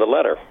dry on the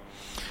letter.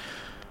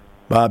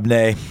 Bob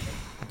Ney,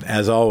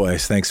 as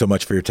always, thanks so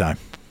much for your time.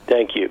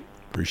 Thank you.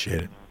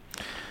 Appreciate it.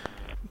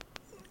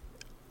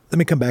 Let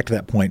me come back to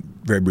that point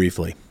very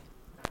briefly.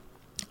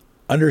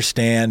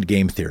 Understand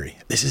game theory.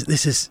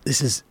 This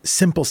is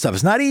simple stuff.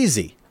 It's not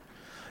easy.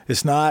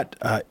 It's not,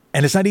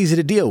 and it's not easy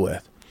to deal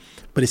with,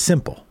 but it's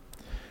simple.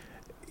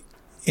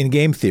 In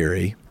game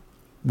theory,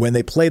 when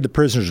they played the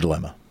prisoner's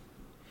dilemma,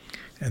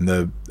 and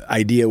the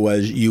idea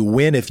was you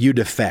win if you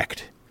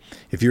defect.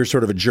 If you're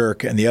sort of a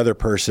jerk and the other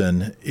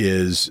person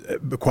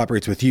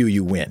cooperates with you,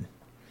 you win.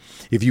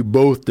 If you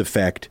both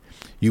defect,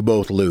 you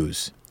both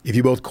lose. If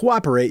you both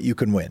cooperate, you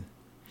can win.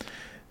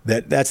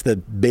 That's the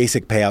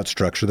basic payout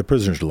structure of the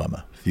prisoner's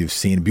dilemma. If you've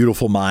seen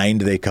Beautiful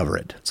Mind, they cover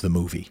it. It's the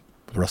movie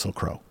with Russell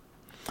Crowe.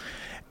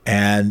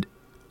 And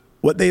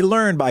what they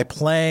learned by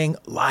playing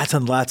lots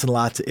and lots and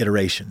lots of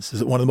iterations is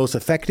that one of the most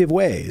effective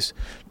ways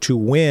to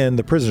win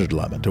the prisoner's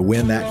dilemma, to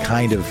win that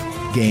kind of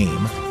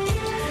game,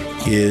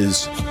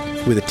 is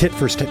with a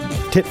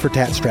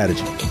tit-for-tat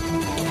strategy.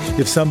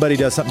 If somebody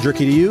does something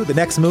jerky to you, the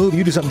next move,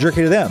 you do something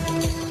jerky to them.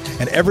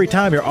 And every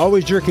time, you're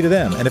always jerky to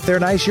them. And if they're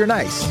nice, you're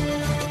nice.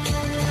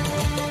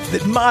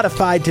 The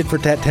modified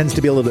tit-for-tat tends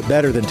to be a little bit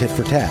better than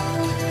tit-for-tat.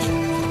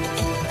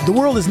 The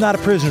world is not a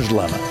prisoner's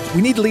dilemma.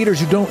 We need leaders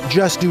who don't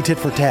just do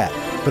tit-for-tat.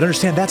 But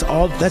understand, that's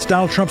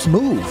Donald Trump's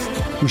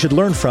move. We should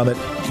learn from it,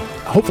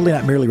 hopefully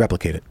not merely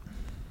replicate it.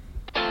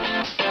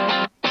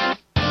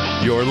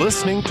 You're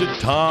listening to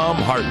Thom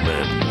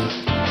Hartmann.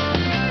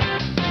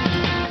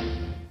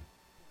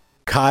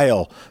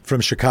 Kyle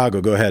from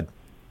Chicago, go ahead.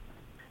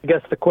 I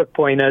guess the quick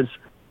point is,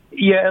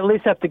 you at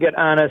least have to get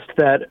honest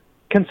that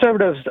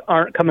conservatives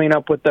aren't coming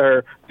up with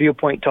their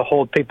viewpoint to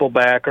hold people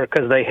back or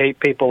because they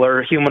hate people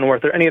or human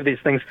worth or any of these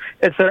things.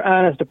 It's their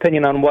honest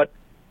opinion on what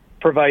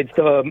provides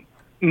the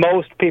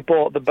most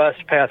people the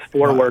best path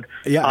forward,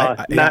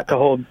 not to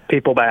hold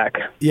people back.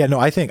 Yeah, no,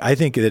 I think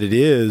that it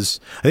is.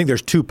 I think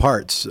there's two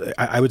parts.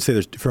 I would say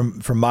there's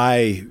from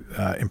my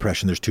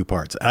impression, there's two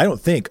parts. I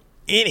don't think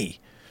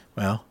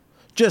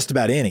just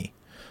about any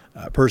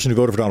person who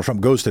voted for Donald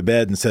Trump goes to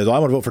bed and says, I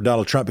want to vote for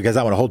Donald Trump because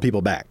I want to hold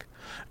people back.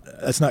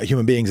 That's not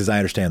human beings as I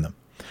understand them.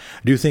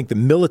 I do think the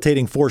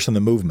militating force in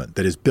the movement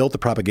that has built the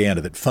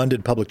propaganda, that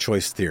funded public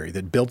choice theory,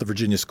 that built the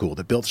Virginia school,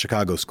 that built the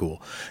Chicago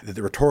school, that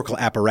the rhetorical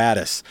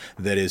apparatus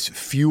that is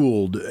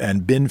fueled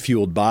and been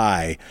fueled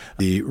by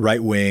the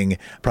right-wing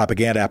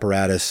propaganda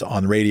apparatus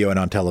on radio and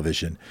on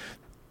television,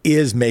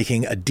 is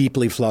making a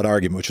deeply flawed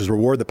argument, which is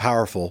reward the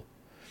powerful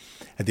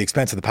at the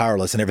expense of the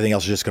powerless, and everything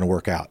else is just going to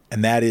work out.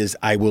 And that is,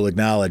 I will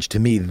acknowledge, to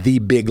me, the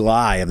big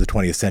lie of the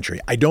 20th century.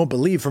 I don't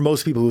believe for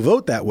most people who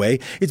vote that way,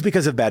 it's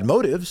because of bad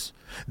motives.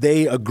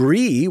 They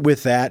agree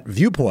with that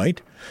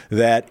viewpoint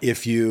that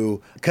if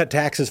you cut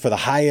taxes for the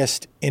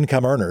highest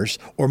income earners,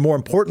 or more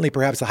importantly,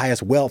 perhaps the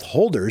highest wealth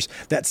holders,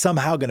 that's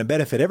somehow going to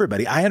benefit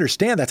everybody. I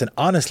understand that's an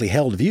honestly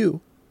held view.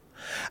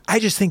 I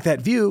just think that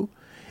view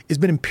has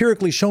been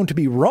empirically shown to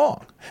be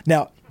wrong.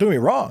 Now, don't get me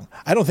wrong.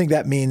 I don't think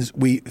that means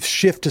we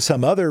shift to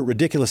some other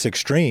ridiculous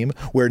extreme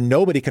where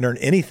nobody can earn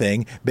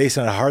anything based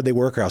on how hard they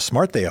work or how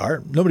smart they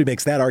are. Nobody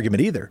makes that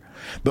argument either.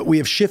 But we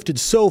have shifted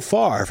so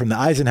far from the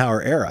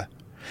Eisenhower era,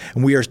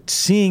 and we are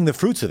seeing the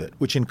fruits of it,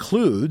 which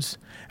includes,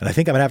 and I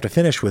think I'm going to have to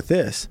finish with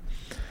this,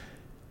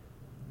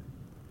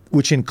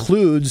 which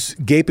includes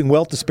gaping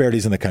wealth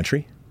disparities in the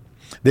country,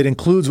 that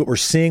includes what we're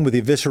seeing with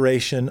the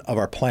evisceration of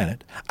our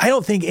planet. I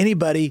don't think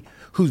anybody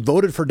who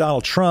voted for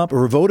Donald Trump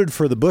or voted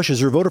for the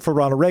Bushes or voted for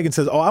Ronald Reagan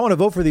says, I want to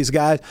vote for these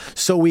guys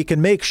so we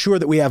can make sure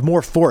that we have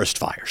more forest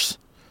fires.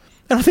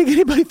 I don't think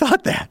anybody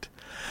thought that.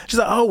 She's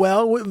like,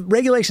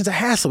 regulation's a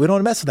hassle. We don't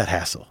want to mess with that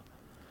hassle.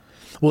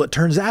 Well, it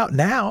turns out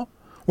now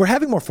we're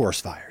having more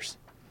forest fires.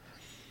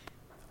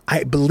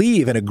 I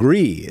believe and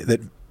agree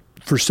that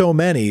for so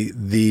many,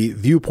 the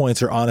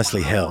viewpoints are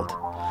honestly held.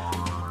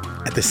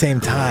 At the same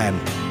time,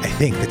 I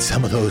think that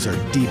some of those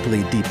are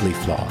deeply, deeply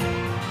flawed.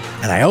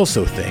 And I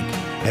also think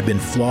have been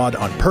flawed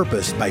on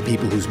purpose by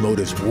people whose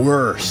motives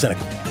were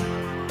cynical,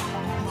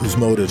 whose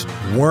motives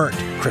weren't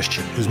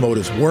Christian, whose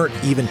motives weren't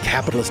even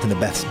capitalist in the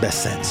best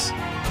sense.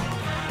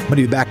 I'm going to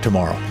be back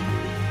tomorrow,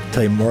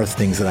 tell you more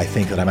things that I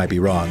think that I might be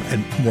wrong,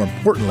 and more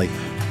importantly,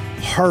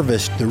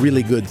 harvest the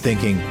really good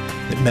thinking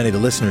that many of the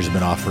listeners have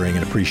been offering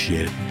and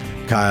appreciate it.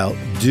 Kyle,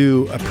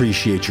 do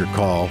appreciate your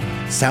call.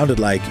 Sounded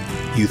like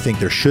you think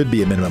there should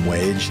be a minimum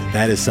wage.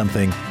 That is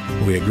something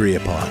we agree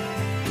upon.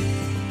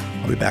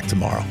 I'll be back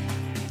tomorrow.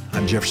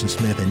 I'm Jefferson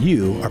Smith, and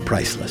you are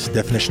priceless.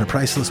 Definition of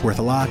priceless, worth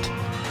a lot,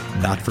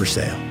 not for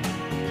sale.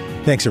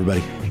 Thanks,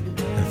 everybody,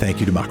 and thank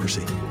you,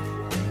 democracy.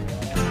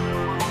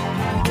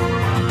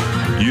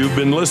 You've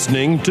been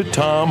listening to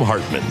Thom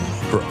Hartmann.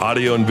 For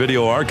audio and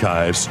video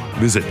archives,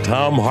 visit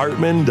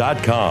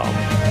thomhartmann.com.